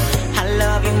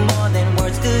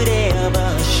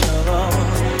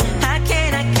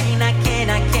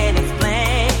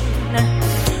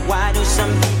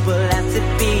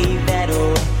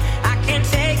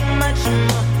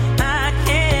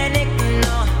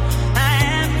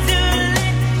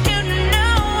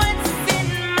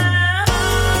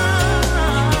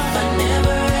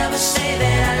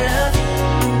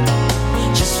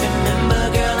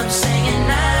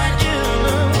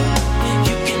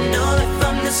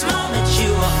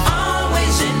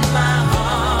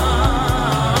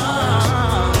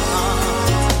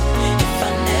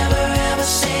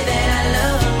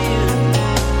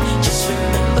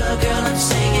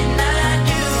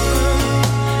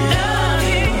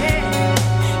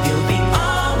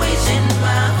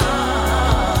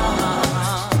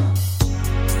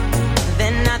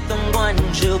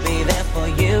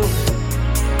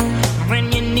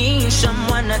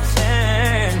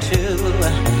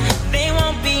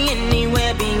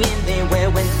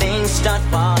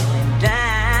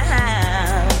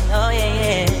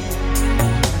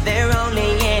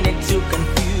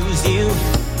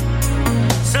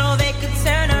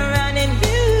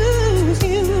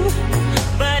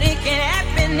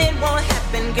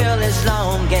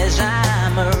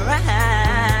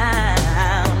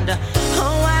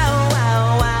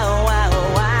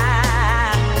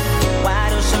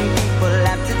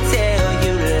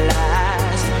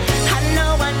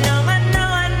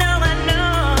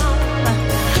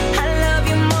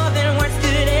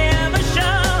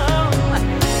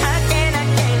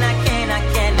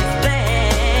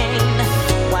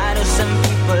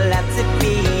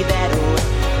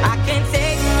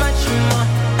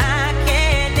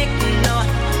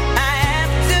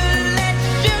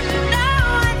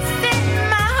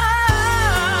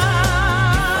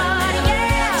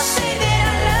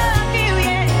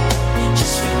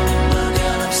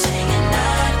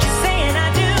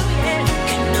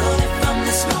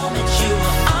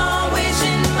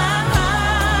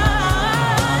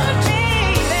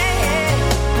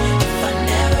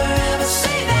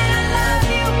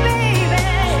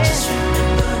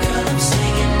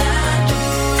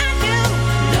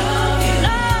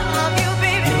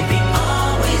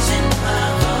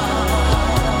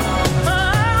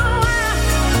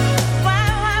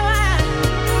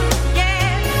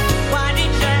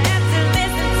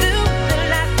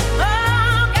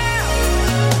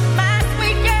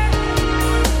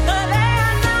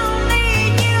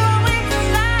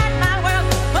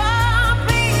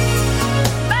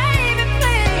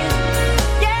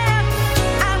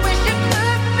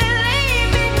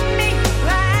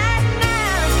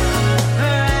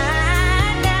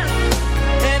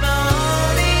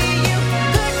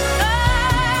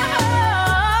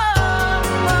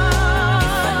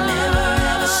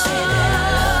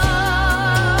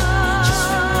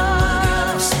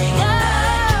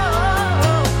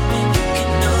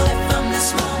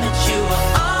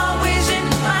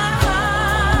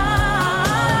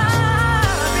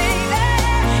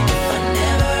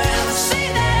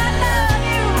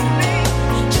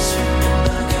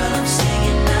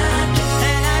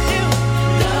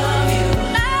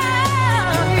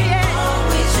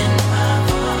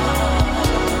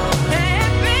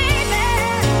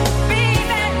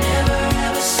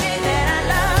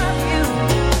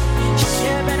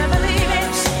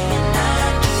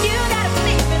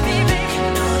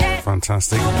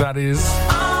 fantastic. That is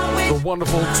the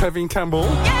wonderful Tevin Campbell,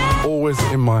 Always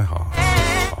in My Heart.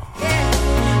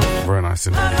 Oh, very nice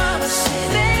indeed.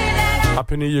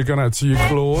 Happy New Year going out to you,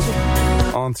 Claude,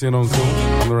 Auntie and Uncle,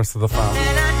 and the rest of the family.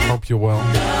 Hope you're well.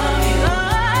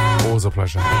 Always a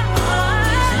pleasure.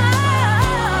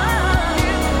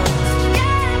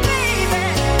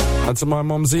 And to my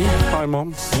mumsy, hi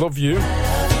mum, love you.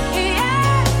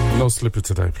 No slipper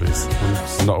today, please.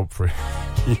 I'm not up for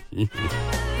it.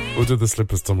 We'll do the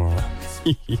slippers tomorrow.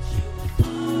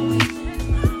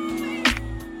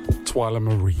 Twyla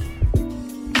Marie.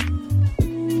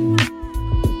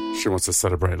 She wants to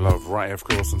celebrate love right, of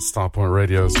course, on Starpoint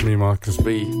Radio. It's me, Marcus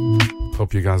B.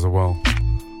 Hope you guys are well.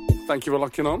 Thank you for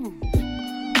locking on.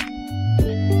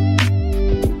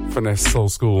 Finesse Soul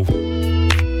School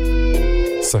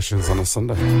sessions on a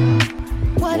Sunday.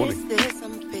 What is this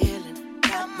I'm feeling?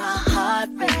 Got my heart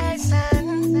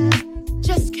racing.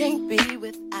 Just can't be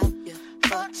without you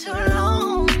for too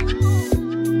long.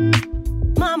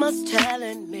 Mama's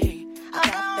telling me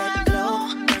about that glow.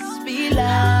 Must be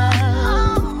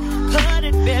love. Could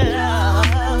it be love?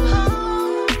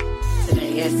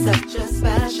 Today is such a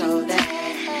special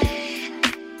day.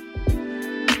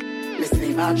 Let's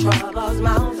leave our troubles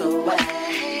miles away.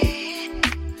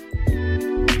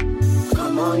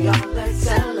 Come on, y'all, let's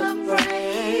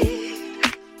celebrate.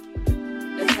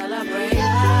 Let's celebrate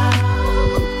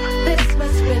love. This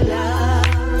must be love.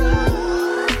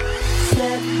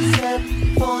 Step, step,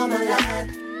 form a line.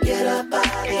 Get up out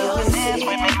of your seat.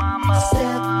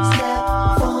 Step, step,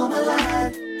 form a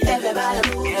line. Everybody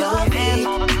move your feet.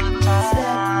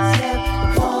 Step, step,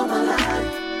 form a line.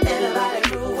 Everybody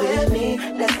groove with me.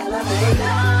 Let's celebrate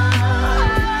love.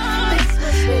 This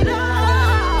must be love.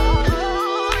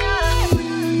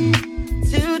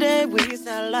 Today we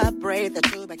celebrate the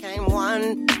two became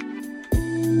one.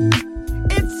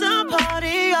 It's a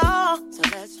party, y'all, so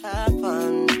let's have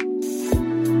fun.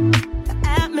 The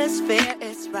atmosphere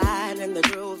is right and the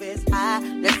groove is high.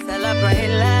 Let's celebrate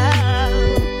love.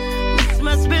 This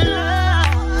must be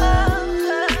love.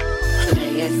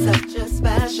 Today is such a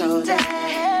special day.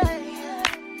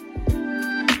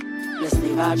 Let's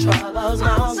leave our troubles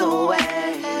miles away.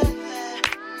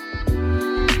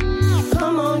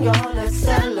 Come on, y'all, let's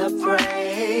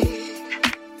celebrate.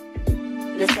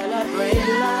 Let's celebrate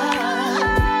love.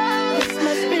 This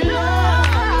must be love.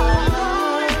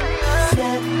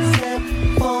 Step, step,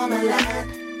 form a line.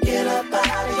 Get up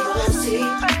out of your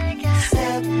seat.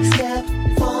 Step, step,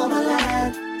 form a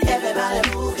line. Everybody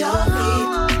move your feet.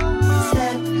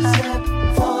 Step, step,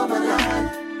 form a line.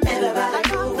 Everybody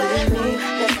move with me.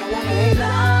 Let's celebrate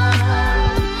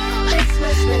love. This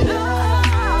must be love.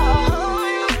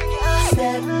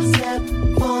 Step, step,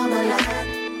 form a line.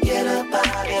 Get up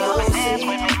out of your seat.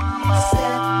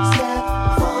 Step, step,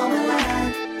 form a line.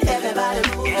 Everybody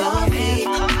move your feet.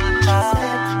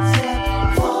 Step, step,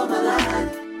 form a line.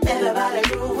 Everybody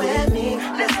groove with me.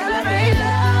 Let's celebrate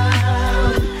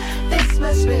love. This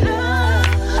must be love.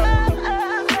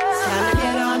 It's time to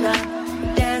get on up,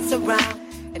 dance around,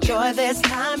 enjoy this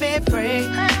time, be free.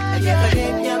 And you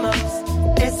forget your moves,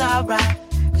 it's alright.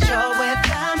 'Cause you're with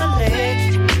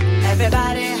family.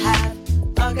 Everybody have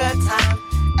a good time.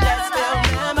 Let's build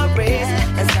memories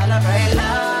and celebrate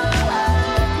love.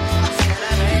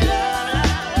 Celebrate love.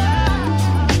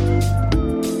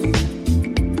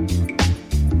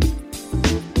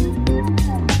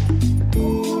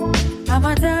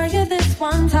 I'ma tell you this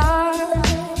one time.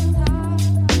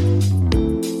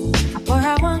 Boy,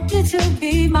 I want you to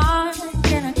be mine.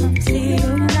 Can I come see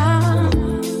you now?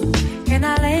 Can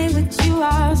I lay with you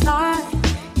outside?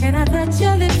 Can I touch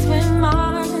your lips with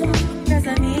mine? 'Cause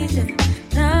I need you.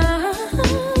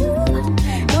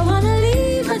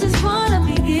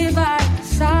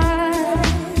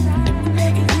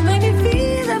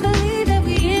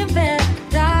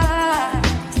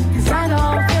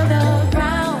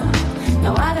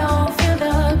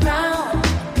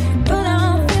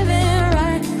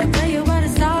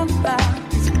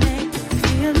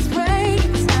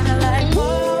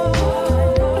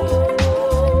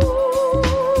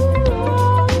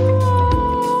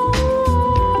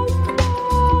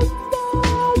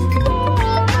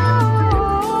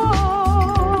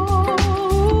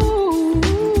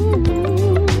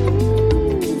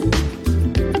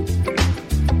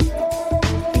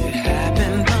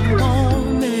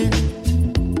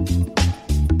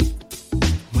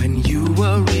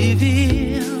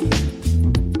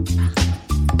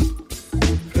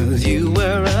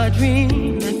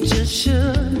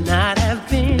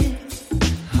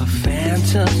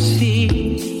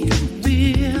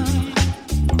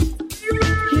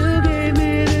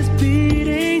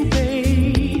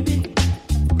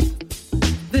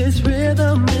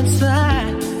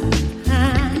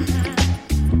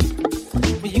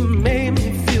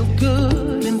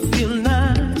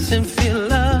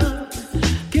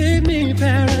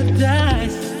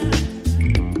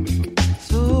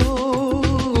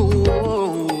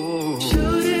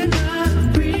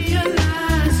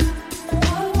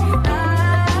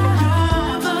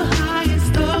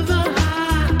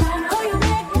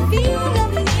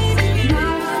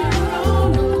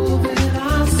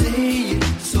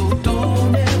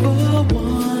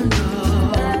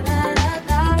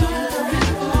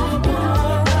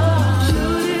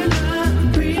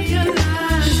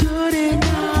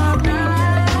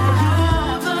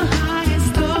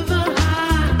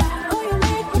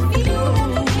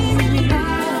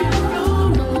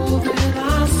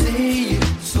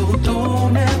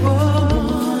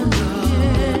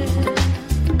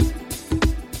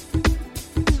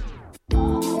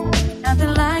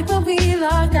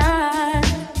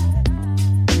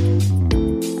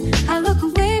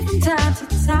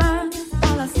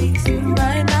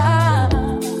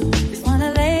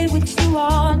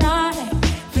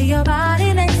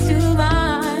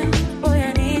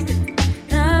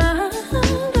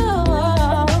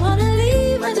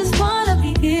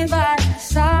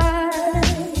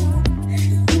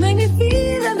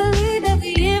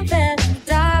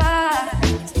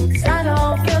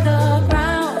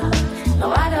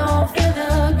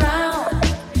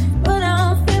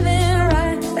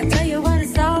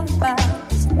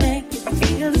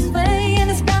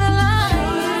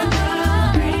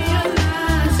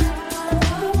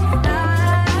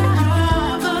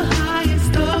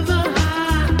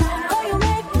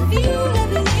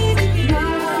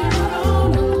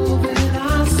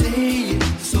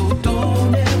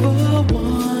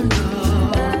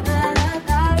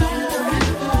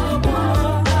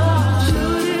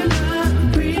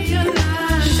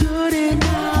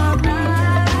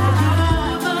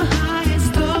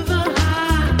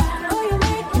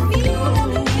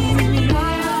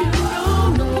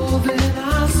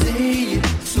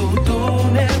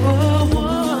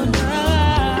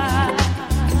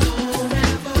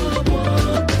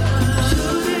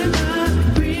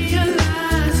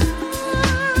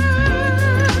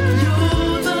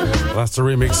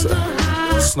 remix.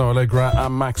 Snow Allegra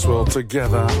and Maxwell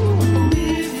together.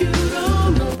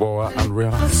 Boa and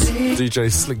Relax.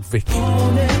 DJ Slick Vic. Talk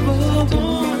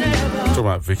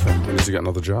about Vic, we need to get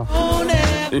another jar.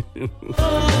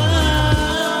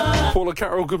 Paula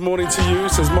Carroll, good morning to you,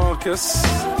 says Marcus.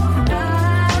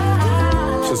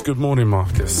 Says good morning,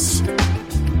 Marcus.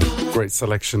 Great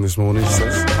selection this morning,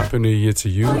 says Happy New Year to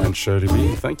you and Shirley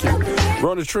B. Thank you.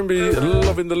 Rhonda Trimby,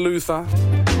 loving the Luther.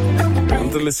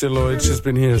 And Alicia Lloyd, she's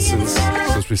been here since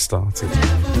we started.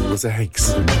 It was a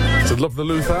Hakes. So love the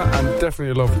Luther and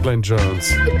definitely love Glenn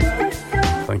Jones.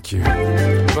 Thank you.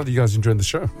 Glad you guys enjoyed the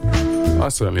show. I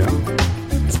certainly am.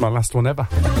 It's my last one ever.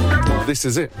 This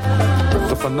is it.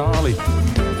 The finale.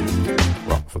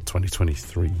 Well, for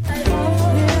 2023.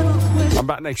 I'm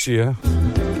back next year.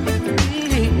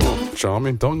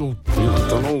 Charming. Don't all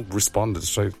respond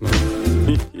straight.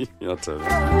 I'll tell you.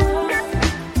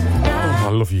 I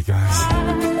love you guys.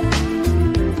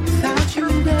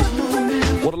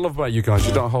 What I love about you guys,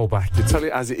 you don't hold back. You tell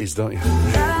it as it is, don't you?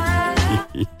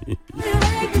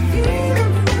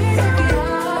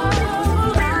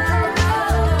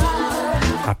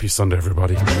 Happy Sunday,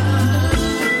 everybody.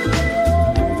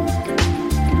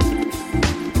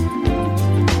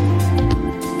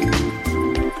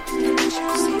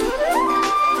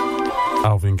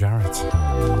 Alvin Garrett.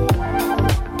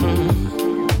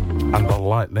 And the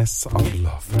lightness of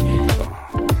love.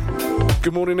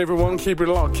 Good morning, everyone. Keep it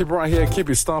locked. Keep it right here. Keep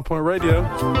it Starpoint Radio.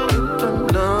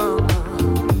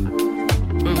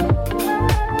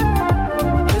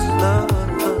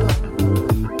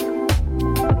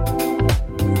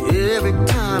 Every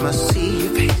time I see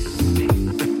your face,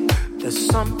 there's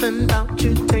something about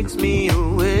you takes me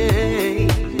away.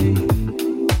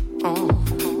 Oh,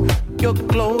 your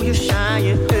glow, you shine,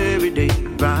 your everyday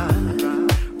bright.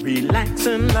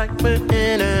 Relaxing like we're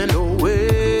in an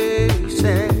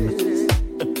oasis.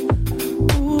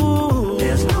 Ooh,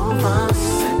 there's no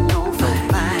fuss and no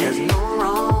fight. There's no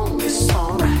wrong, it's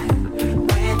alright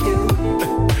with you.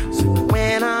 So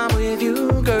when I'm with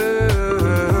you,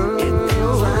 girl, it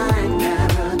feels like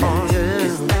paradise. Oh, yeah.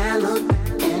 It's that look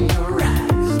in your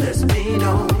eyes lets me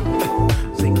know.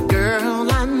 Say,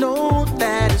 girl, I know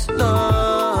that it's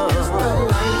love. It's the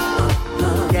light of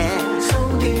love. Yeah, so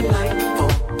delightful.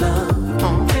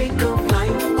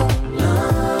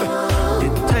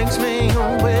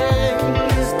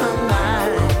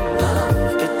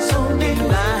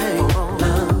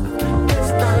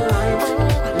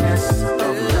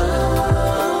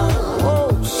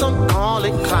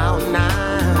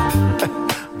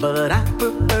 But I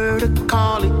prefer to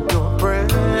call it your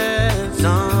presence.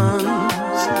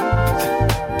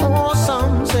 Or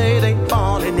some say they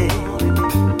falling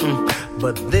in,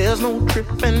 but there's no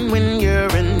tripping when you're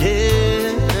in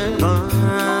heaven.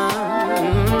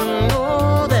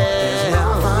 Oh, there's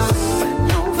no fuss and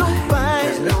no fight.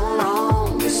 There's no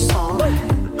wrong, it's alright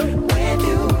with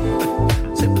you.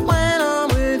 So when I'm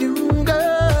with you,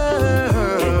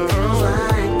 girl, it feels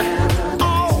like paradise.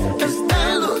 Oh, it's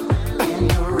that look in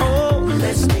your eyes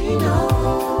lets me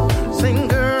know. Sing,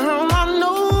 girl, I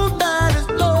know that it's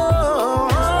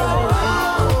love.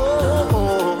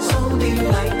 So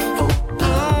delightful.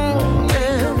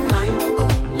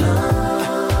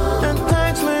 And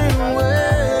takes me away.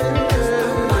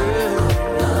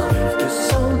 It's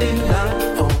so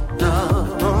delightful,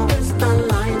 love. It's the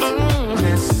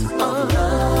lightness of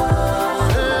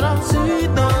love. And I see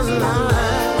the light.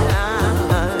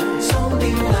 So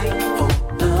delightful,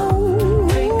 love.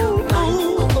 Take a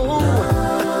flight of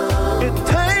love. It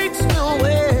takes me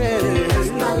away. It's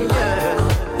the light of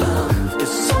love.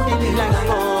 It's so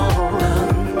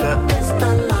delightful. It's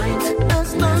the light.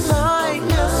 It's the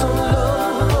lightness of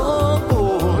love.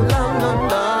 La la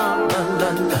la la la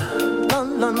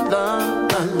la la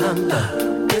la la la.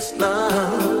 It's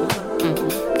love.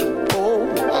 Oh,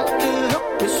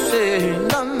 yeah, you say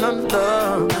la la la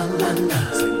la la la.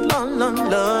 Say la la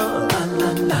la la la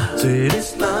la. Say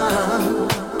it's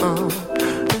love.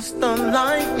 It's the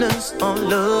lightness of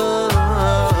love.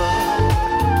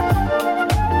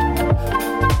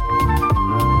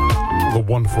 The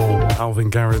wonderful Alvin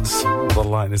Garrett's The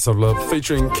Lightness of Love,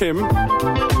 featuring Kim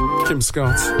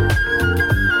Scott.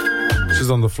 She's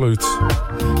on the flute.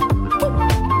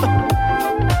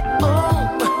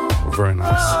 Very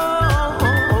nice.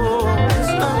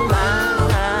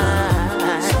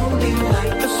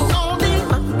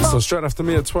 So straight after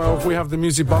me at 12, we have the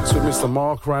Music Box with Mr.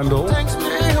 Mark Randall.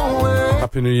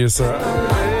 Happy New Year, sir.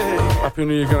 Happy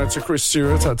New Year going out to Chris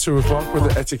Stewart at 2 o'clock with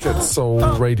the Etiquette Soul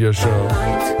radio show.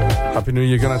 Happy New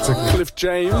Year going out to Cliff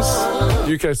James,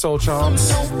 UK Soul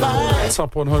Charts,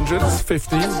 Top 100,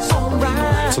 50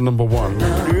 to number 1.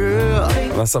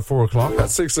 That's at 4 o'clock. At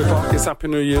 6 o'clock, it's Happy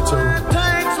New Year to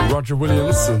Roger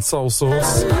Williams and Soul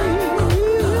Source,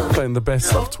 playing the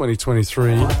best of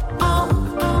 2023.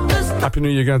 Happy New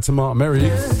Year going to Mark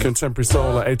Merry, Contemporary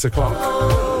Soul at 8 o'clock.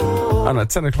 And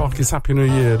at 10 o'clock is Happy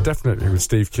New Year, definitely with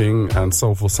Steve King and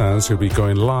Soulful Sounds, who'll be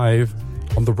going live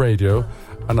on the radio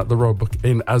and at the Roebuck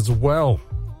Inn as well.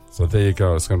 So there you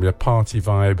go. It's going to be a party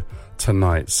vibe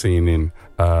tonight, seeing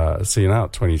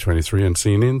out 2023 and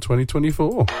seeing in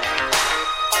 2024.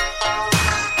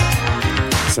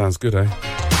 Sounds good, eh?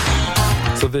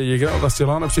 So there you go. That's your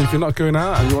lineup. So if you're not going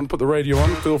out and you want to put the radio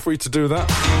on, feel free to do that.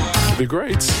 It'd be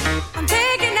great. I'm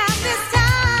taking out this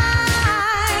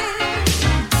time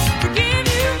to give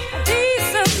you a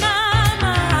piece of my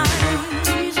mind.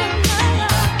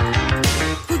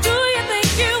 Who do you think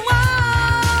you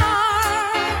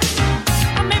are?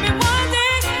 Or maybe one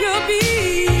day you'll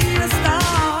be a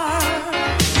star.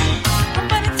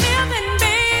 But until then,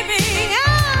 baby,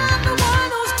 I'm the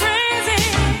one who's crazy,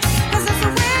 'cause it's the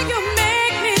way you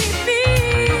make me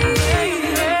feel.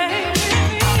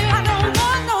 I don't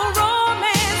want no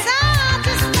romance, I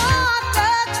just want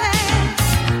the chance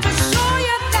to show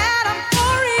you that I'm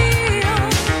for real.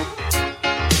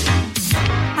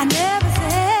 I never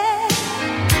said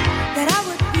that I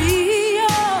would be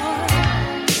your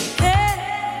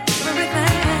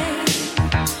everything,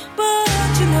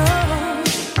 but you know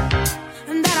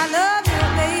that I love you,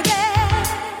 baby.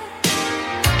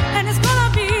 And it's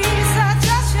gonna be such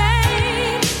a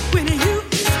shame when you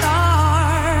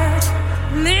start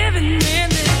living in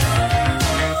this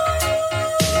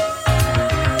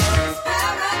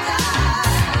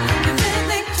paradise. You better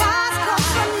think twice, 'cause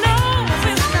you know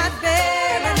it's not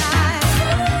very nice.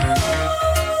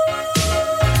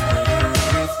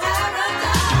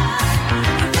 Paradise.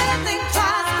 You better think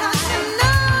twice, 'cause you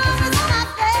know it's not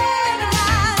very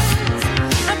nice.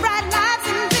 The bright lights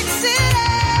in big cities,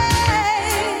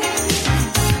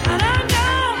 and I'm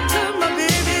down to my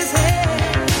baby's head.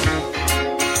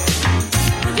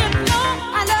 You know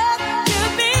I love you,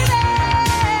 baby,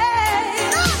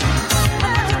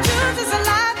 but the truth is a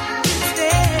lie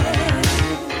instead.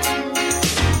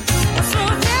 So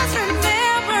just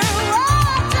remember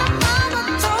what your mama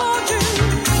told you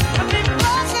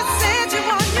before she sent you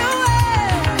on your way.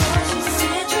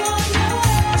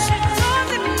 She told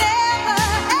you never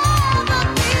ever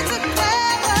be too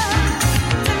clever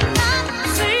to not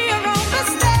see your own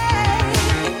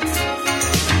mistakes.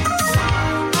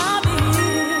 I'll be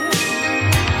here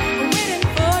waiting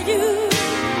for you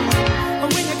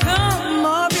when you come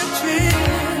off your trip.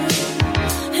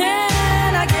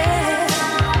 And I guess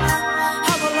I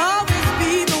will always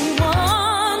be the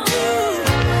one to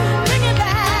bring you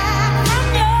back from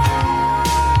your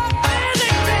crazy,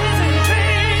 crazy,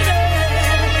 crazy.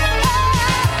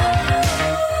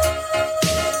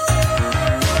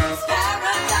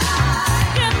 Paradise.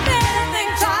 You better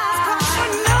think twice, 'cause you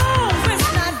know it's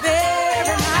not very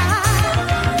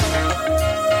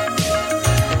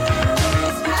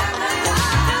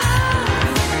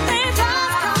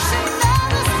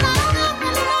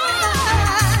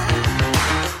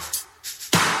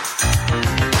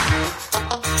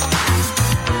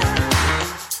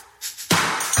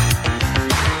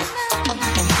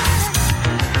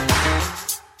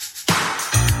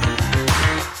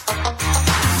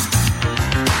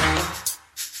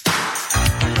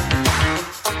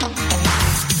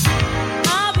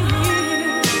I'll be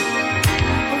here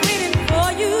waiting for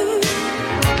you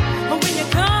when you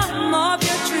come off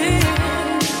your trip.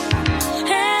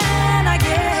 And I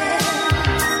guess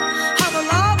I will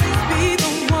always be the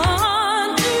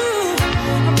one to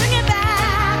bring you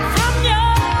back from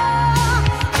your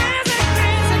crazy,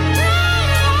 crazy.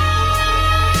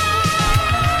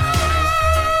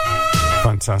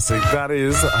 Fantastic. That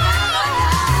is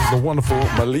the wonderful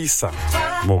Melissa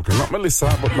Morgan. Not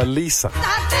Melissa, but Melissa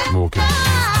Morgan.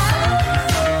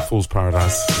 Fool's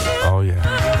Paradise. Oh, yeah.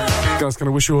 Guys, going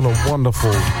to wish you all a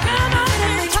wonderful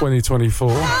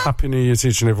 2024. Happy New Year to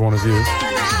each and every one of you.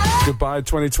 Goodbye,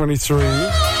 2023.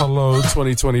 Hello,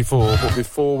 2024. But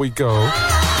before we go,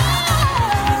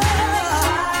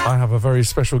 I have a very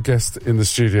special guest in the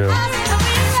studio.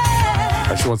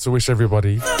 And she wants to wish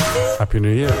everybody Happy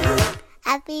New Year.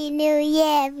 Happy New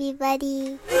Year,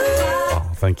 everybody.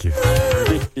 Oh, thank you.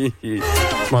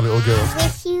 My little girl.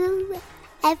 Wish you,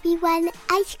 everyone,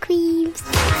 ice creams.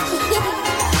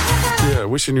 Yeah,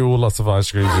 wishing you all lots of ice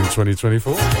creams in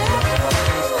 2024.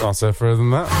 Can't say further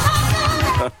than that.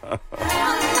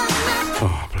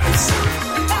 Oh, bless.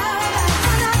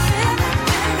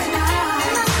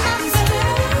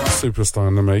 Superstar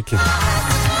in the making.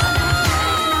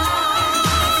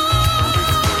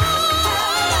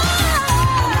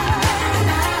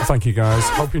 Thank you, guys.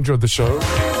 Hope you enjoyed the show.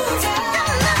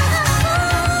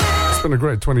 It's been a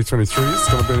great 2023.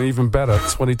 It's going to be an even better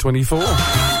 2024.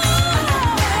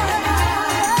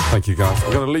 Thank you, guys.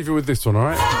 I'm going to leave you with this one, all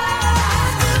right?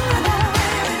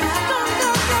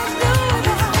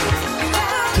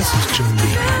 This is Joe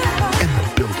Lee in the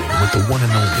building with the one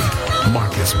and only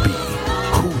Marcus B.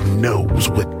 Who knows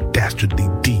what dastardly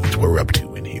deeds we're up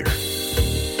to in here?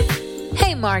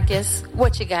 Hey, Marcus,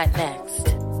 what you got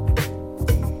next?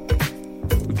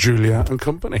 Julia and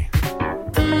company.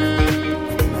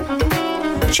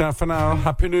 Ciao for now.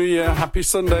 Happy New Year. Happy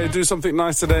Sunday. Do something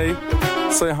nice today.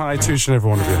 Say hi to each and every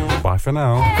one of you. Bye for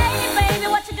now.